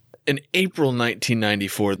 1994. In April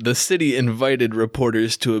 1994, the city invited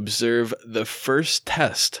reporters to observe the first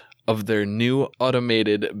test of their new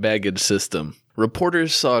automated baggage system.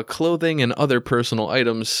 Reporters saw clothing and other personal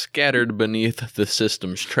items scattered beneath the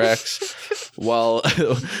system's tracks, while...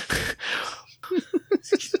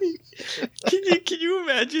 Can you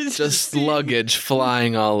imagine just luggage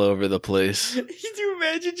flying all over the place? Can you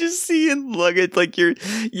imagine just seeing luggage, like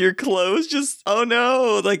your clothes just, oh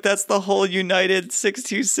no, like that's the whole United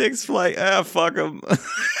 626 flight. Fuck them.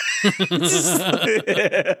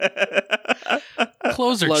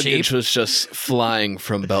 Clothes are luggage cheap. Was just flying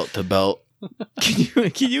from belt to belt. Can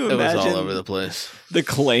you imagine? It was all over the place. The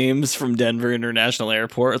claims from Denver International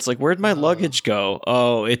Airport. It's like, where'd my luggage go?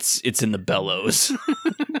 Oh, it's in the bellows.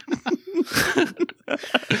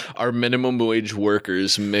 Our minimum wage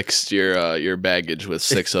workers mixed your baggage with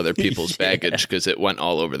 6 other people's baggage because it went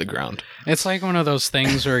all over the ground. It's like one of those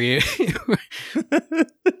things where you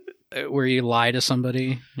where you lie to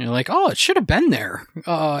somebody. You're like, oh, it should have been there.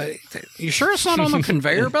 You sure it's not on the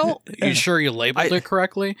conveyor belt? You sure you labeled it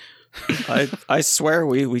correctly? I swear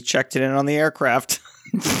we checked it in on the aircraft.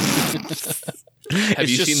 Have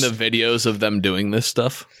you seen the videos of them doing this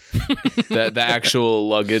stuff? the actual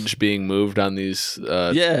luggage being moved on these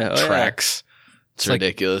tracks. It's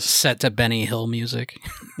ridiculous. Like set to Benny Hill music.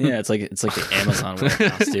 Yeah, it's like the Amazon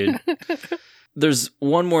warehouse, dude. There's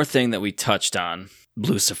one more thing that we touched on,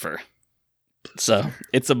 Blucifer. So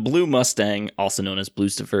it's a blue Mustang, also known as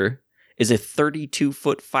Blucifer, is a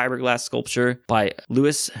 32-foot fiberglass sculpture by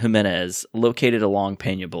Luis Jimenez located along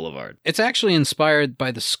Pena Boulevard. It's actually inspired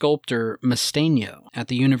by the sculptor Mustaino at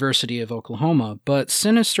the University of Oklahoma, but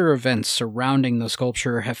sinister events surrounding the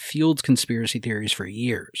sculpture have fueled conspiracy theories for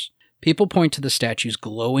years. People point to the statue's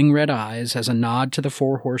glowing red eyes as a nod to the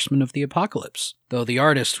 4 horsemen of the apocalypse, though the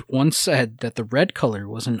artist once said that the red color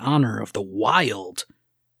was in honor of the wild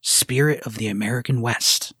spirit of the American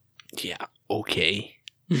West. Yeah, okay.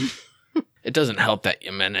 It doesn't help that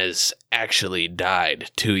Jimenez actually died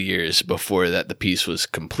 2 years before that the piece was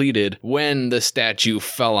completed when the statue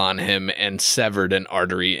fell on him and severed an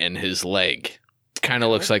artery in his leg. Kind of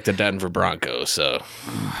looks like the Denver Broncos, so...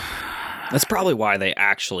 That's probably why they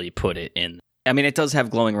actually put it in. I mean, it does have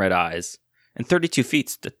glowing red eyes, and 32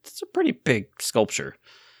 feet, that's a pretty big sculpture.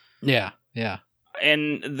 Yeah.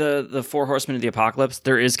 And the 4 horsemen of the apocalypse,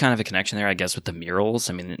 there is kind of a connection there, I guess, with the murals.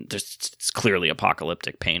 I mean, it's clearly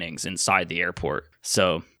apocalyptic paintings inside the airport.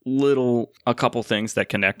 So a couple things that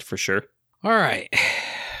connect for sure. All right.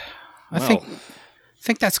 I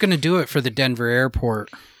think that's going to do it for the Denver airport.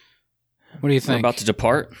 What do you think? We're about to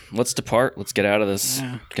depart. Let's depart. Let's get out of this.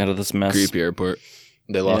 Yeah. Get out of this mess. Creepy airport.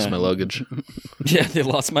 They lost my luggage. Yeah, they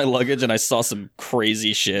lost my luggage, and I saw some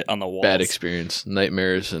crazy shit on the walls. Bad experience.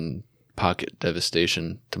 Nightmares and pocket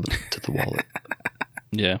devastation to the wallet.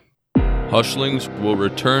 Yeah. Hushlings will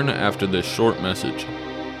return after this short message.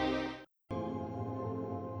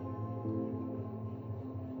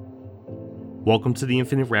 Welcome to the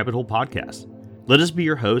Infinite Rabbit Hole Podcast. Let us be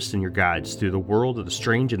your hosts and your guides through the world of the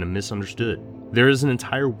strange and the misunderstood. There is an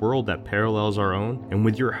entire world that parallels our own, and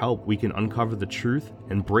with your help, we can uncover the truth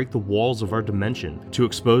and break the walls of our dimension to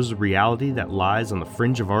expose the reality that lies on the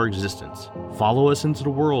fringe of our existence. Follow us into the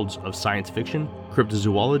worlds of science fiction,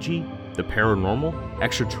 cryptozoology, the paranormal,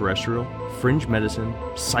 extraterrestrial, fringe medicine,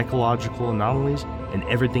 psychological anomalies, and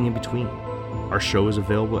everything in between. Our show is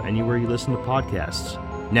available anywhere you listen to podcasts.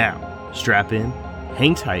 Now, strap in,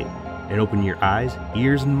 hang tight, and open your eyes,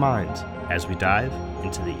 ears, and minds as we dive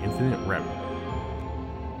into the infinite rabbit hole.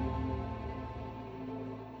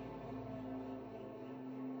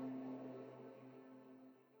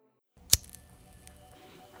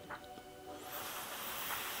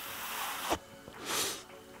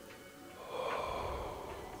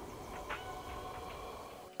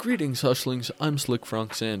 Greetings, Hushlings. I'm Slick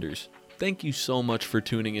Frank Sanders. Thank you so much for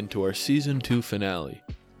tuning into our Season 2 finale.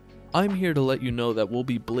 I'm here to let you know that we'll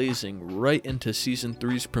be blazing right into Season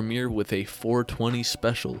 3's premiere with a 420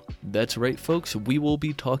 special. That's right, folks, we will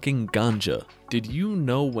be talking ganja. Did you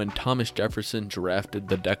know when Thomas Jefferson drafted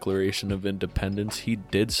the Declaration of Independence, he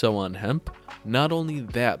did so on hemp? Not only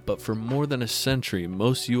that, but for more than a century,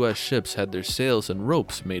 most US ships had their sails and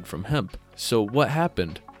ropes made from hemp. So what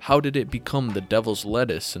happened? How did it become the devil's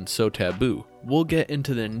lettuce and so taboo? We'll get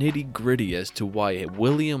into the nitty-gritty as to why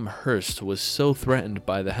William Hearst was so threatened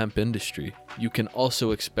by the hemp industry. You can also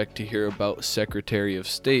expect to hear about Secretary of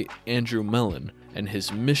State Andrew Mellon and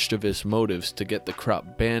his mischievous motives to get the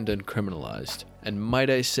crop banned and criminalized. And might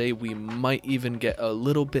I say, we might even get a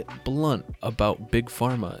little bit blunt about Big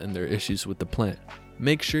Pharma and their issues with the plant.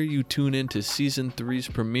 Make sure you tune in to Season 3's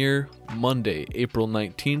premiere Monday, April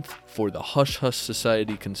 19th for the Hush Hush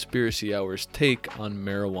Society Conspiracy Hour's take on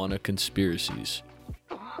marijuana conspiracies.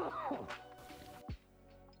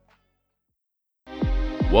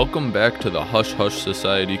 Welcome back to the Hush Hush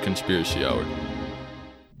Society Conspiracy Hour.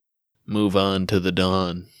 Move on to the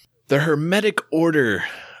dawn. The Hermetic Order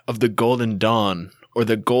of the Golden Dawn, or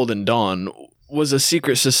the Golden Dawn, was a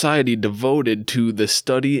secret society devoted to the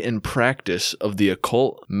study and practice of the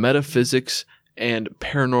occult, metaphysics, and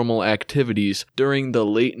paranormal activities during the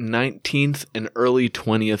late 19th and early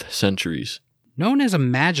 20th centuries. Known as a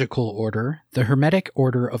magical order, the Hermetic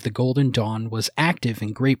Order of the Golden Dawn was active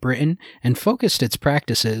in Great Britain and focused its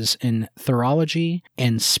practices in theurgy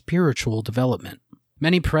and spiritual development.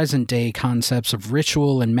 Many present-day concepts of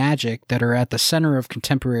ritual and magic that are at the center of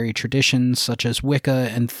contemporary traditions such as Wicca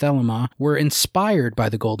and Thelema were inspired by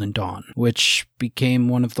the Golden Dawn, which became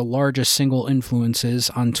one of the largest single influences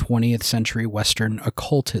on 20th century Western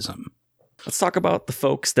occultism. Let's talk about the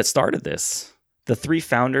folks that started this. The three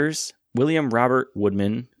founders, William Robert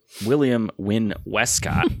Woodman, William Wynne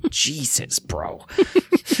Westcott. Jesus, bro.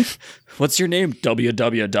 What's your name?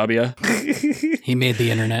 WWW. He made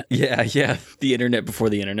the internet. Yeah. The internet before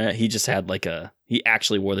the internet. He just had he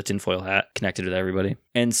actually wore the tinfoil hat, connected with everybody.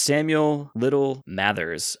 And Samuel Little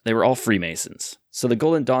Mathers. They were all Freemasons. So the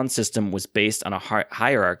Golden Dawn system was based on a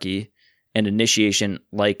hierarchy and initiation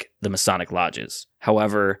like the Masonic lodges.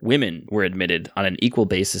 However, women were admitted on an equal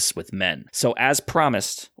basis with men. So as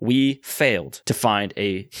promised, we failed to find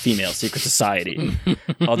a female secret society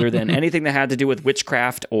other than anything that had to do with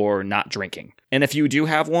witchcraft or not drinking. And if you do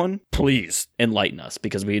have one, please enlighten us,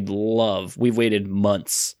 because we've waited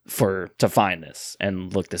months to find this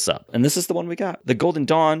and look this up. And this is the one we got. The Golden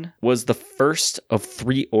Dawn was the first of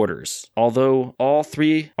three orders, although all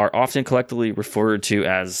three are often collectively referred to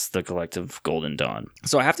as the collective Golden Dawn.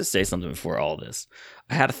 So I have to say something before all this.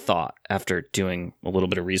 I had a thought after doing a little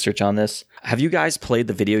bit of research on this. Have you guys played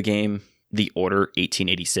the video game The Order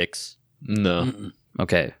 1886? No. Mm-mm.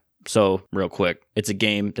 Okay. So real quick, it's a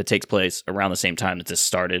game that takes place around the same time that this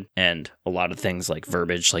started, and a lot of things like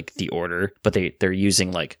verbiage like The Order, but they're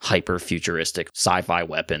using like hyper futuristic sci-fi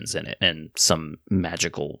weapons in it and some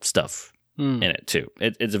magical stuff in it too.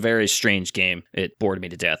 It's a very strange game. It bored me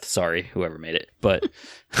to death. Sorry, whoever made it. But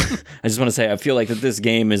I just want to say I feel like that this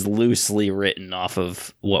game is loosely written off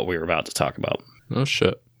of what we were about to talk about. Oh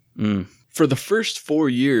shit. For the first 4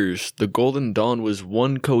 years, the Golden Dawn was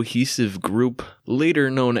one cohesive group, later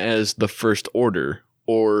known as the First Order,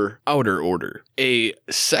 or Outer Order. A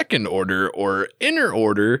Second Order, or Inner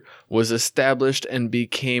Order, was established and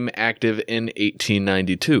became active in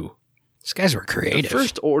 1892. These guys were creative. The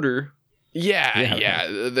First Order...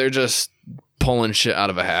 Yeah, they're just pulling shit out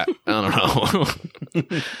of a hat. I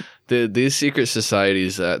don't know. These secret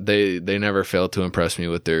societies, they never fail to impress me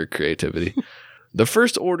with their creativity. The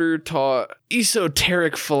First Order taught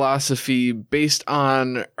esoteric philosophy based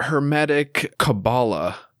on Hermetic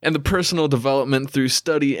Kabbalah and the personal development through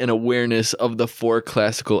study and awareness of the four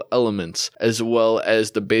classical elements, as well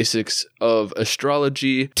as the basics of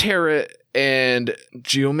astrology, tarot, and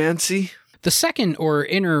geomancy. The Second or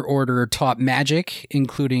Inner Order taught magic,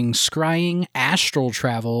 including scrying, astral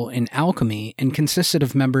travel, and alchemy, and consisted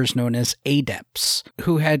of members known as adepts,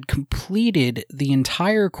 who had completed the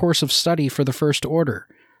entire course of study for the First Order.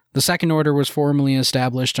 The Second Order was formally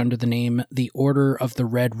established under the name the Order of the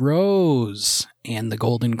Red Rose and the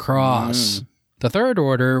Golden Cross. The third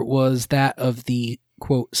order was that of the,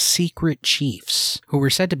 quote, secret chiefs, who were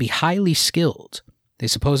said to be highly skilled. They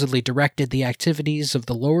supposedly directed the activities of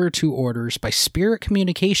the lower two orders by spirit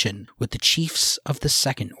communication with the chiefs of the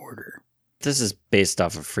second order. This is based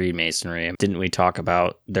off of Freemasonry. Didn't we talk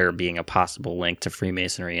about there being a possible link to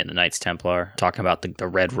Freemasonry and the Knights Templar? Talking about the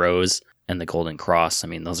Red Rose and the Golden Cross. I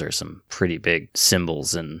mean, those are some pretty big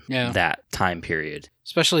symbols in that time period.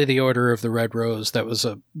 Especially the Order of the Red Rose. That was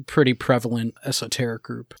a pretty prevalent esoteric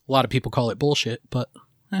group. A lot of people call it bullshit, but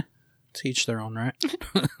to each their own, right?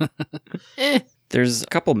 There's a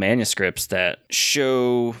couple manuscripts that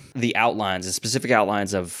show the outlines, the specific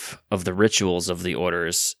outlines of the rituals of the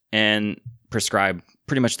orders and prescribe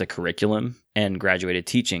pretty much the curriculum and graduated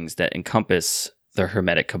teachings that encompass the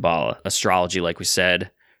Hermetic Kabbalah, astrology, like we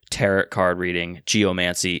said, tarot card reading,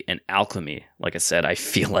 geomancy, and alchemy. Like I said, I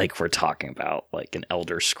feel like we're talking about like an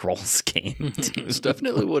Elder Scrolls game. It's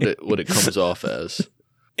definitely what it comes off as.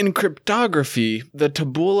 In cryptography, the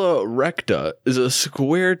tabula recta is a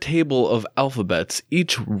square table of alphabets,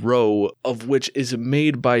 each row of which is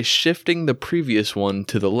made by shifting the previous one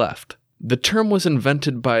to the left. The term was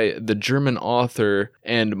invented by the German author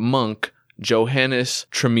and monk Johannes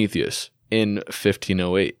Tremitius in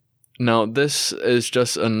 1508. Now, this is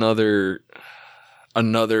just another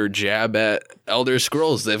jab at Elder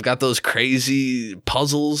Scrolls. They've got those crazy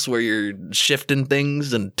puzzles where you're shifting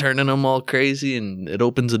things and turning them all crazy and it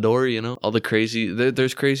opens a door, you know? All the crazy...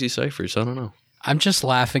 There's crazy ciphers. I don't know. I'm just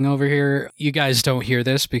laughing over here. You guys don't hear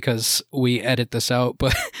this because we edit this out,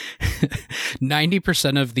 but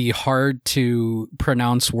 90% of the hard to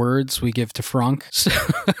pronounce words we give to Frank. So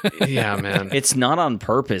yeah, man. It's not on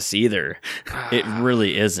purpose either. It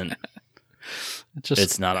really isn't.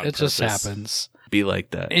 It's not on purpose. It just happens. Be like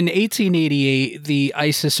that. In 1888, the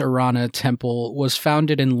Isis Arana Temple was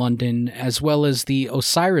founded in London, as well as the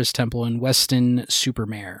Osiris Temple in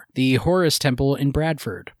Weston-super-Mare, the Horus Temple in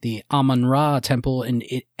Bradford, the Amun-Ra Temple in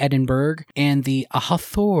Edinburgh, and the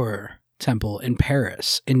Ahathor Temple in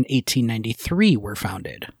Paris in 1893 were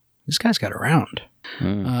founded. These guys got around.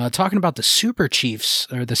 Talking about the super chiefs,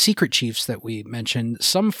 or the secret chiefs that we mentioned,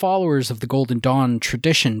 some followers of the Golden Dawn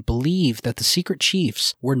tradition believe that the secret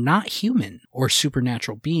chiefs were not human or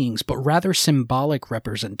supernatural beings, but rather symbolic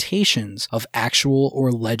representations of actual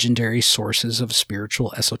or legendary sources of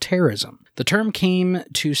spiritual esotericism. The term came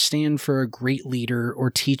to stand for a great leader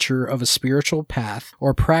or teacher of a spiritual path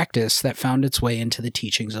or practice that found its way into the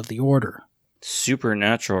teachings of the order.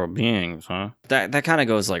 Supernatural beings, huh? That kind of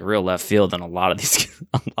goes like real left field on a lot of these,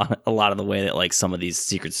 a lot of the way that like some of these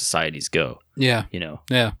secret societies go. Yeah, you know.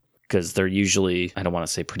 Yeah, because they're usually, I don't want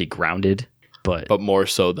to say pretty grounded, but more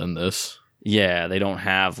so than this. Yeah, they don't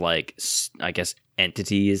have like, I guess,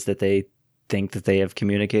 entities that they think that they have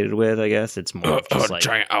communicated with. I guess it's more of just like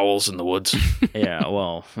giant owls in the woods. Yeah,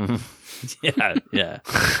 well, yeah.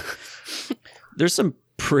 There's some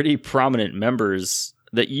pretty prominent members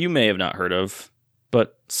that you may have not heard of,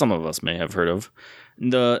 but some of us may have heard of.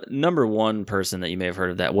 The number one person that you may have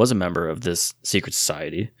heard of that was a member of this secret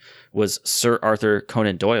society was Sir Arthur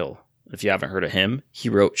Conan Doyle. If you haven't heard of him, he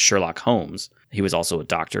wrote Sherlock Holmes. He was also a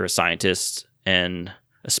doctor, a scientist, and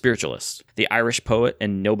a spiritualist. The Irish poet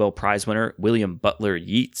and Nobel Prize winner William Butler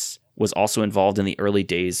Yeats was also involved in the early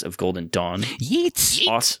days of Golden Dawn. Yeats!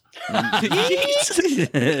 Yeats!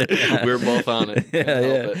 We're both on it.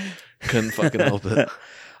 Yeah. Couldn't fucking help it.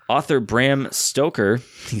 Author Bram Stoker,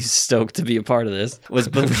 he's stoked to be a part of this, was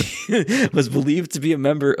believed to be a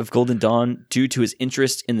member of Golden Dawn due to his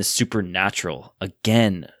interest in the supernatural.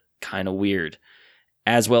 Again, kind of weird.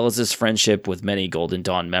 As well as his friendship with many Golden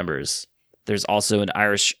Dawn members. There's also an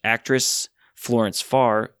Irish actress, Florence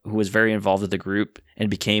Farr, who was very involved with the group and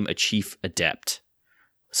became a chief adept.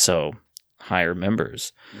 So, higher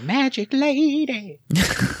members. Magic lady!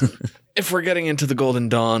 If we're getting into the Golden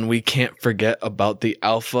Dawn, we can't forget about the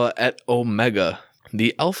Alpha et Omega.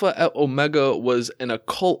 The Alpha et Omega was an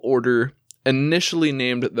occult order initially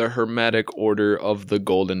named the Hermetic Order of the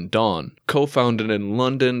Golden Dawn, co-founded in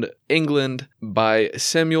London, England by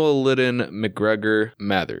Samuel Liddon MacGregor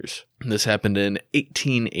Mathers. This happened in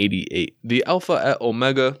 1888. The Alpha et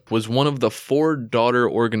Omega was one of the 4 daughter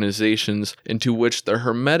organizations into which the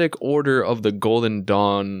Hermetic Order of the Golden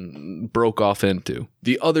Dawn broke off into.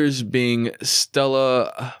 The others being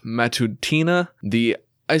Stella Matutina, the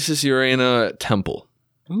Isis Urana Temple.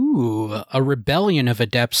 Ooh, a rebellion of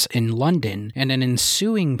adepts in London and an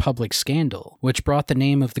ensuing public scandal, which brought the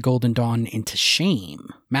name of the Golden Dawn into shame.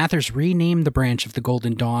 Mathers renamed the branch of the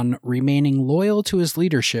Golden Dawn, remaining loyal to his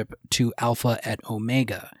leadership to Alpha et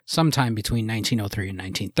Omega, sometime between 1903 and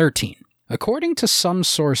 1913. According to some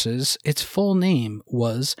sources, its full name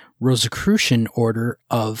was Rosicrucian Order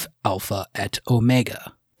of Alpha et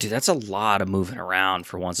Omega. Dude, that's a lot of moving around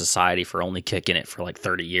for one society for only kicking it for like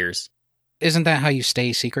 30 years. Isn't that how you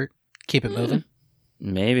stay secret? Keep it moving?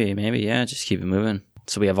 Maybe, yeah, just keep it moving.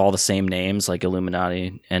 So we have all the same names like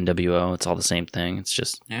Illuminati, NWO. It's all the same thing. It's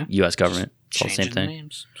just U.S. government. It's all the same thing.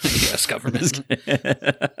 Names. U.S. government.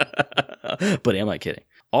 But am I kidding?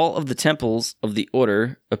 All of the temples of the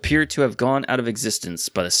order appear to have gone out of existence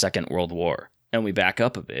by the Second World War. And we back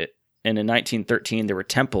up a bit. And in 1913, there were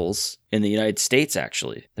temples in the United States,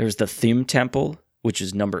 actually. There was the Thum Temple, which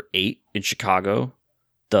is number 8 in Chicago.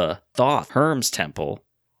 The Thoth Hermes Temple,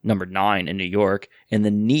 number 9 in New York. And the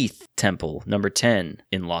Neith Temple, number 10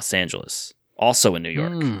 in Los Angeles. Also in New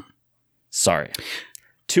York. Sorry.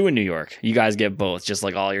 2 in New York. You guys get both, just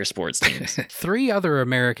like all your sports teams. 3 other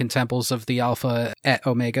American temples of the Alpha et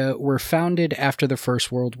Omega were founded after the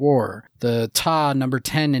First World War. The Ta, number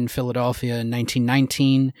 10 in Philadelphia in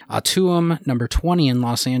 1919, Atum, number 20 in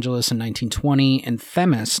Los Angeles in 1920, and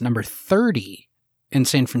Themis, number 30 in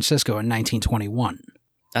San Francisco in 1921.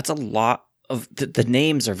 That's a lot of... The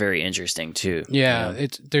names are very interesting, too. Yeah,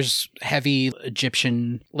 there's heavy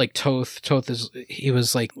Egyptian, like Thoth. Thoth he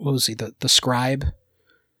was like, what was he, the scribe?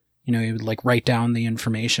 You know, he would like write down the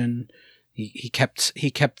information. He kept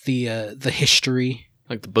the history,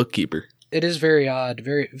 like the bookkeeper. It is very odd,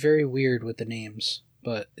 very very weird with the names,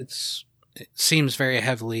 but it seems very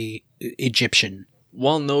heavily Egyptian.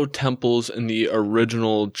 While no temples in the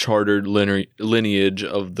original chartered lineage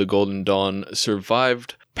of the Golden Dawn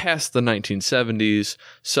survived past the 1970s,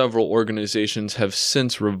 several organizations have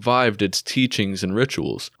since revived its teachings and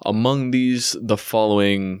rituals. Among these, the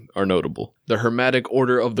following are notable. The Hermetic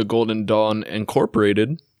Order of the Golden Dawn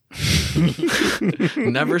Incorporated.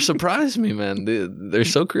 Never surprised me, man. They're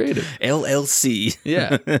so creative. LLC.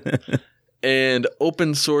 Yeah. And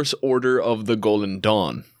Open Source Order of the Golden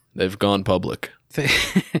Dawn. They've gone public.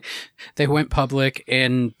 They went public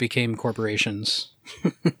and became corporations.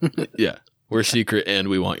 Yeah. We're secret and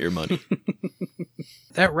we want your money.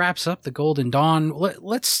 That wraps up the Golden Dawn.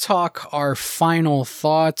 Let's talk our final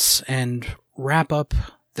thoughts and wrap up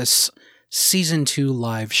this Season 2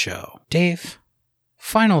 live show. Dave,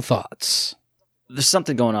 final thoughts. There's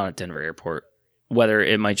something going on at Denver Airport. Whether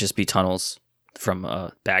it might just be tunnels from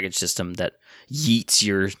a baggage system that yeets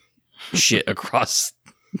your shit across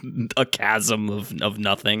a chasm of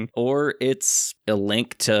nothing, or it's a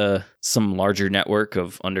link to some larger network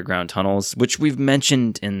of underground tunnels, which we've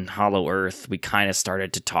mentioned in Hollow Earth. We kind of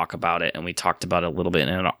started to talk about it, and we talked about it a little bit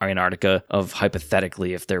in Antarctica, of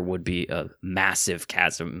hypothetically if there would be a massive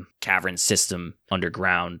cavern system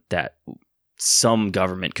underground that some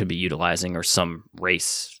government could be utilizing, or some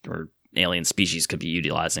race or alien species could be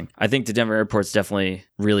utilizing. I think the Denver Airport's definitely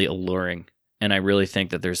really alluring. And I really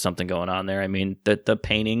think that there's something going on there. I mean, the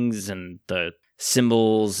paintings and the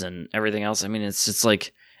symbols and everything else. I mean, it's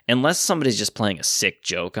like, unless somebody's just playing a sick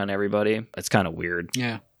joke on everybody, it's kind of weird.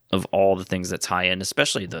 Yeah. Of all the things that tie in,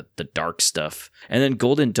 especially the dark stuff. And then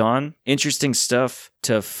Golden Dawn, interesting stuff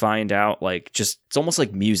to find out. Like, just, it's almost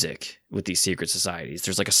like music with these secret societies.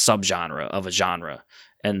 There's like a subgenre of a genre.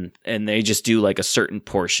 And they just do like a certain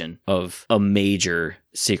portion of a major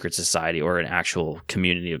secret society or an actual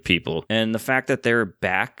community of people. And the fact that they're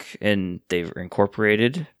back and they've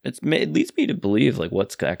incorporated, it leads me to believe like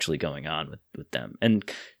what's actually going on with them. And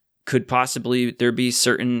could possibly there be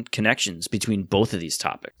certain connections between both of these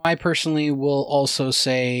topics? I personally will also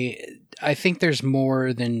say I think there's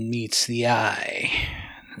more than meets the eye.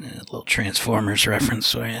 A little Transformers reference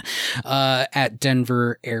for you. At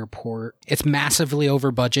Denver Airport. It's massively over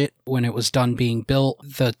budget when it was done being built.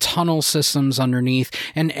 The tunnel systems underneath.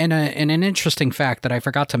 And an interesting fact that I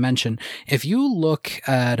forgot to mention, if you look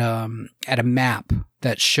at a map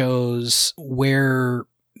that shows where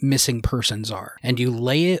missing persons are, and you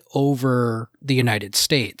lay it over the United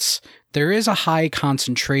States, there is a high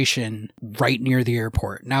concentration right near the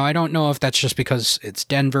airport. Now, I don't know if that's just because it's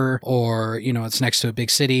Denver, or, you know, it's next to a big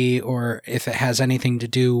city, or if it has anything to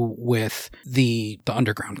do with the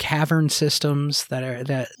underground cavern systems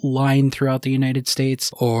that line throughout the United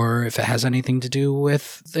States, or if it has anything to do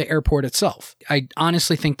with the airport itself. I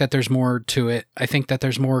honestly think that there's more to it. I think that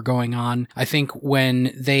there's more going on. I think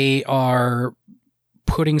when they are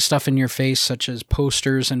putting stuff in your face, such as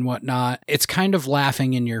posters and whatnot, it's kind of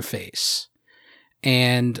laughing in your face.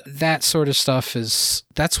 And that sort of stuff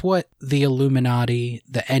that's what the Illuminati,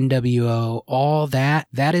 the NWO, all that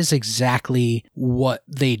is exactly what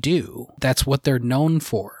they do. That's what they're known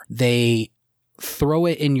for. They throw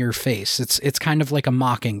it in your face. It's kind of like a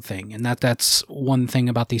mocking thing, and that's one thing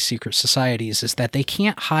about these secret societies is that they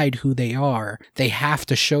can't hide who they are. They have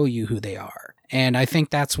to show you who they are. And I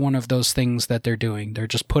think that's one of those things that they're doing. They're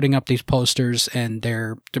just putting up these posters and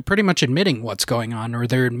they're pretty much admitting what's going on, or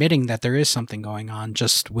they're admitting that there is something going on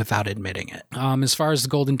just without admitting it. As far as the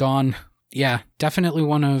Golden Dawn, yeah, definitely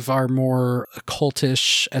one of our more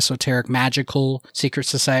occultish, esoteric, magical secret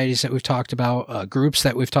societies that we've talked about, groups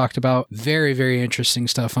that we've talked about. Very, very interesting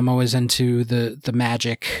stuff. I'm always into the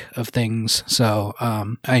magic of things. So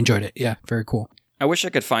I enjoyed it. Yeah, very cool. I wish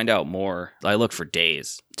I could find out more. I looked for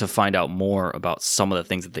days to find out more about some of the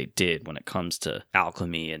things that they did when it comes to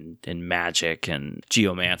alchemy and magic and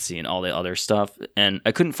geomancy and all the other stuff. And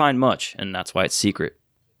I couldn't find much, and that's why it's secret.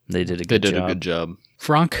 They did a good job.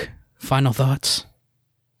 Frank, final thoughts?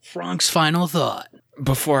 Frank's final thought.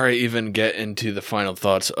 Before I even get into the final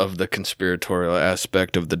thoughts of the conspiratorial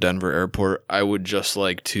aspect of the Denver airport,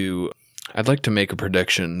 I'd like to make a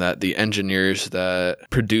prediction that the engineers that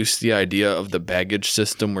produced the idea of the baggage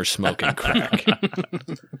system were smoking crack.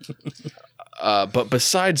 But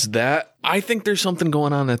besides that, I think there's something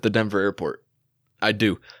going on at the Denver airport. I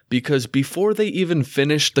do. Because before they even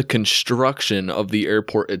finished the construction of the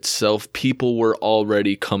airport itself, people were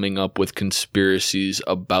already coming up with conspiracies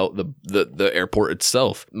about the airport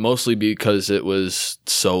itself. Mostly because it was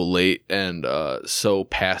so late and so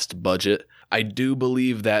past budget. I do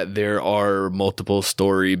believe that there are multiple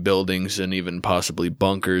story buildings and even possibly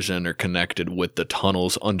bunkers interconnected with the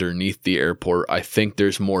tunnels underneath the airport. I think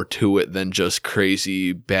there's more to it than just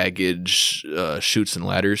crazy baggage chutes and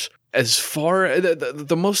ladders. As far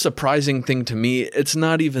the most surprising thing to me, it's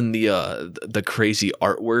not even the crazy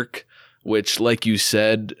artwork, which, like you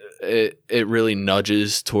said, it really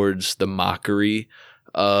nudges towards the mockery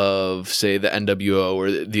of, say, the NWO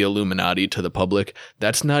or the Illuminati to the public.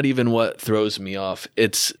 That's not even what throws me off.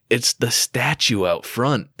 It's the statue out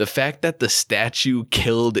front. The fact that the statue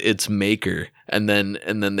killed its maker and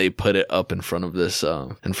then they put it up in front of this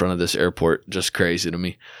airport, just crazy to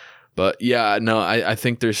me. But yeah, no, I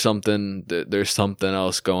think there's something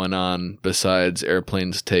else going on besides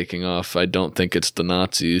airplanes taking off. I don't think it's the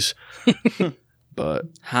Nazis. But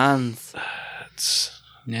Hans.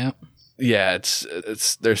 Yeah. Yeah,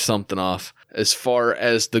 it's there's something off. As far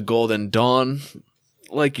as the Golden Dawn,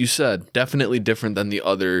 like you said, definitely different than the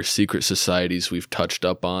other secret societies we've touched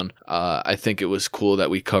up on. I think it was cool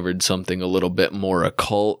that we covered something a little bit more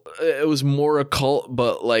occult. It was more occult,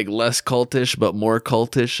 but like less cultish, but more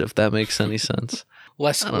cultish, if that makes any sense.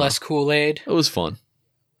 Less Kool-Aid. It was fun.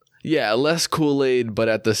 Yeah, less Kool-Aid, but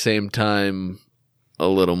at the same time, a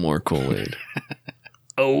little more Kool-Aid.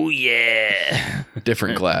 Oh, yeah.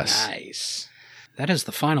 Different class. Nice. That is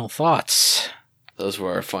the final thoughts. Those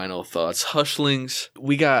were our final thoughts. Hushlings,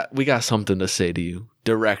 we got something to say to you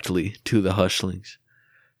directly to the Hushlings.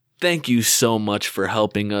 Thank you so much for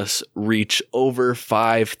helping us reach over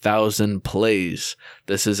 5,000 plays.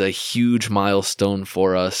 This is a huge milestone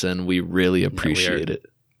for us, and we really appreciate it.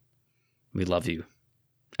 We love you.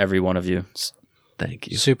 Every one of you. Thank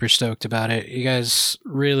you. Super stoked about it. You guys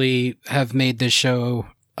really have made this show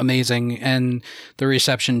amazing, and the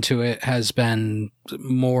reception to it has been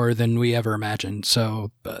more than we ever imagined.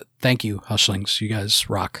 So thank you, Hushlings. You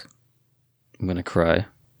guys rock. I'm going to cry.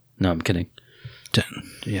 No, I'm kidding.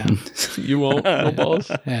 Yeah. You won't? No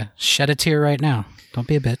balls? Yeah. Shed a tear right now. Don't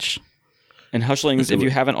be a bitch. And Hushlings, if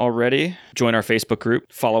you haven't already, join our Facebook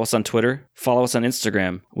group. Follow us on Twitter. Follow us on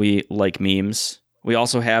Instagram. We like memes. We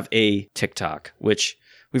also have a TikTok, which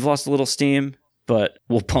we've lost a little steam, but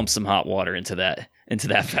we'll pump some hot water into that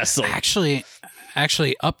vessel. Actually,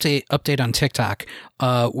 update on TikTok.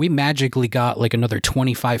 We magically got like another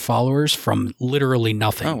 25 followers from literally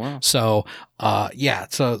nothing. Oh, wow. So, yeah.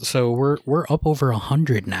 So we're up over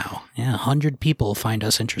 100 now. Yeah, 100 people find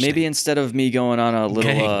us interesting. Maybe instead of me going on a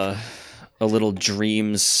little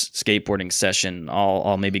dreams skateboarding session,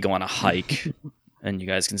 I'll maybe go on a hike. And you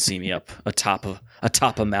guys can see me up atop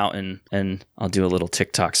a mountain, and I'll do a little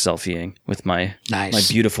TikTok selfieing with my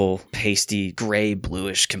beautiful pasty gray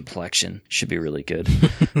bluish complexion. Should be really good.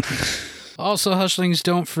 Also, Hushlings,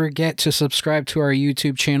 don't forget to subscribe to our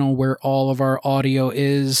YouTube channel where all of our audio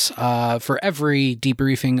is for every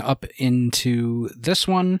debriefing up into this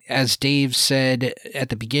one. As Dave said at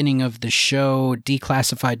the beginning of the show,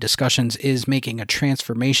 Declassified Discussions is making a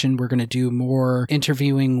transformation. We're going to do more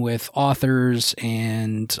interviewing with authors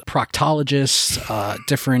and proctologists,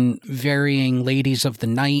 different varying ladies of the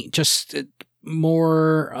night, just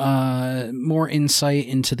more insight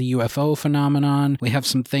into the UFO phenomenon. We have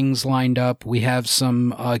some things lined up. We have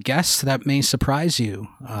some guests that may surprise you.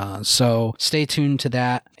 So stay tuned to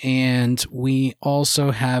that. And we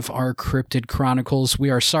also have our Cryptid Chronicles. We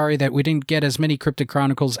are sorry that we didn't get as many Cryptid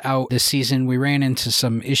Chronicles out this season. We ran into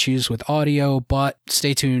some issues with audio, but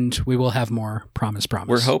stay tuned. We will have more. Promise.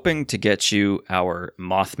 We're hoping to get you our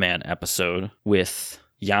Mothman episode with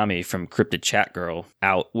Yami from Cryptid Chat Girl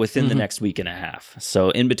out within the next week and a half. So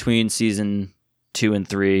in between season 2 and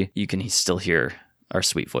 3, you can still hear our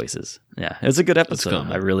sweet voices. Yeah, it was a good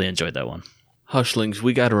episode. I really enjoyed that one. Hushlings,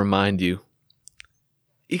 we got to remind you.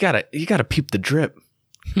 You gotta peep the drip.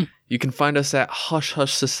 You can find us at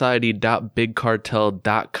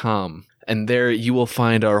hushhushsociety.bigcartel.com. And there you will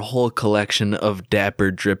find our whole collection of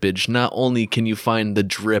dapper drippage. Not only can you find the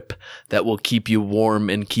drip that will keep you warm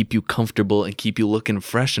and keep you comfortable and keep you looking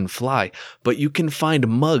fresh and fly, but you can find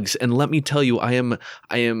mugs. And let me tell you, I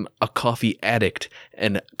am a coffee addict,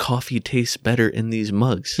 and coffee tastes better in these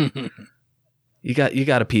mugs. You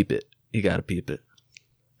gotta peep it. You gotta peep it.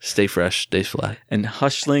 Stay fresh, stay fly. And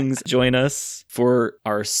Hushlings, join us for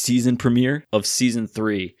our season premiere of season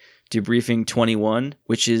 3. Debriefing 21,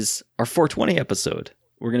 which is our 420 episode.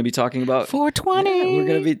 We're going to be talking about 420. Yeah,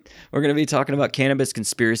 we're going to be talking about cannabis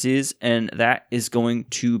conspiracies, and that is going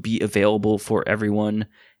to be available for everyone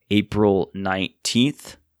April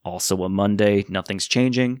 19th, also a Monday. Nothing's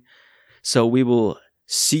changing. So we will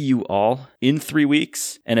see you all in 3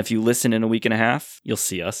 weeks, and if you listen in a week and a half, you'll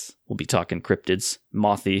see us. We'll be talking cryptids,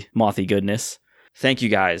 mothy goodness. Thank you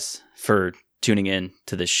guys for tuning in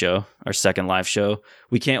to this show, our second live show.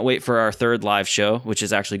 We can't wait for our third live show, which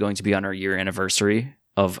is actually going to be on our year anniversary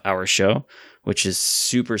of our show, which is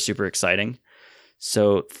super, super exciting.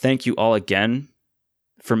 So thank you all again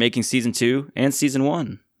for making season 2 and season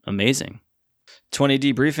 1 amazing. 20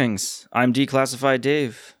 Debriefings. I'm Declassified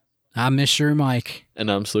Dave. I'm Mr. Mike.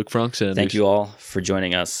 And I'm Slick Frank Sanders. Thank you all for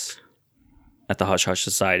joining us at the Hush Hush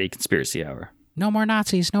Society Conspiracy Hour. No more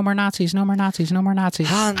Nazis, no more Nazis, no more Nazis, no more Nazis.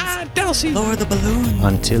 Hans, Delcy, lower the balloon.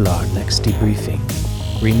 Until our next debriefing,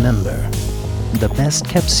 remember, the best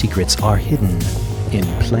kept secrets are hidden in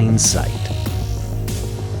plain sight.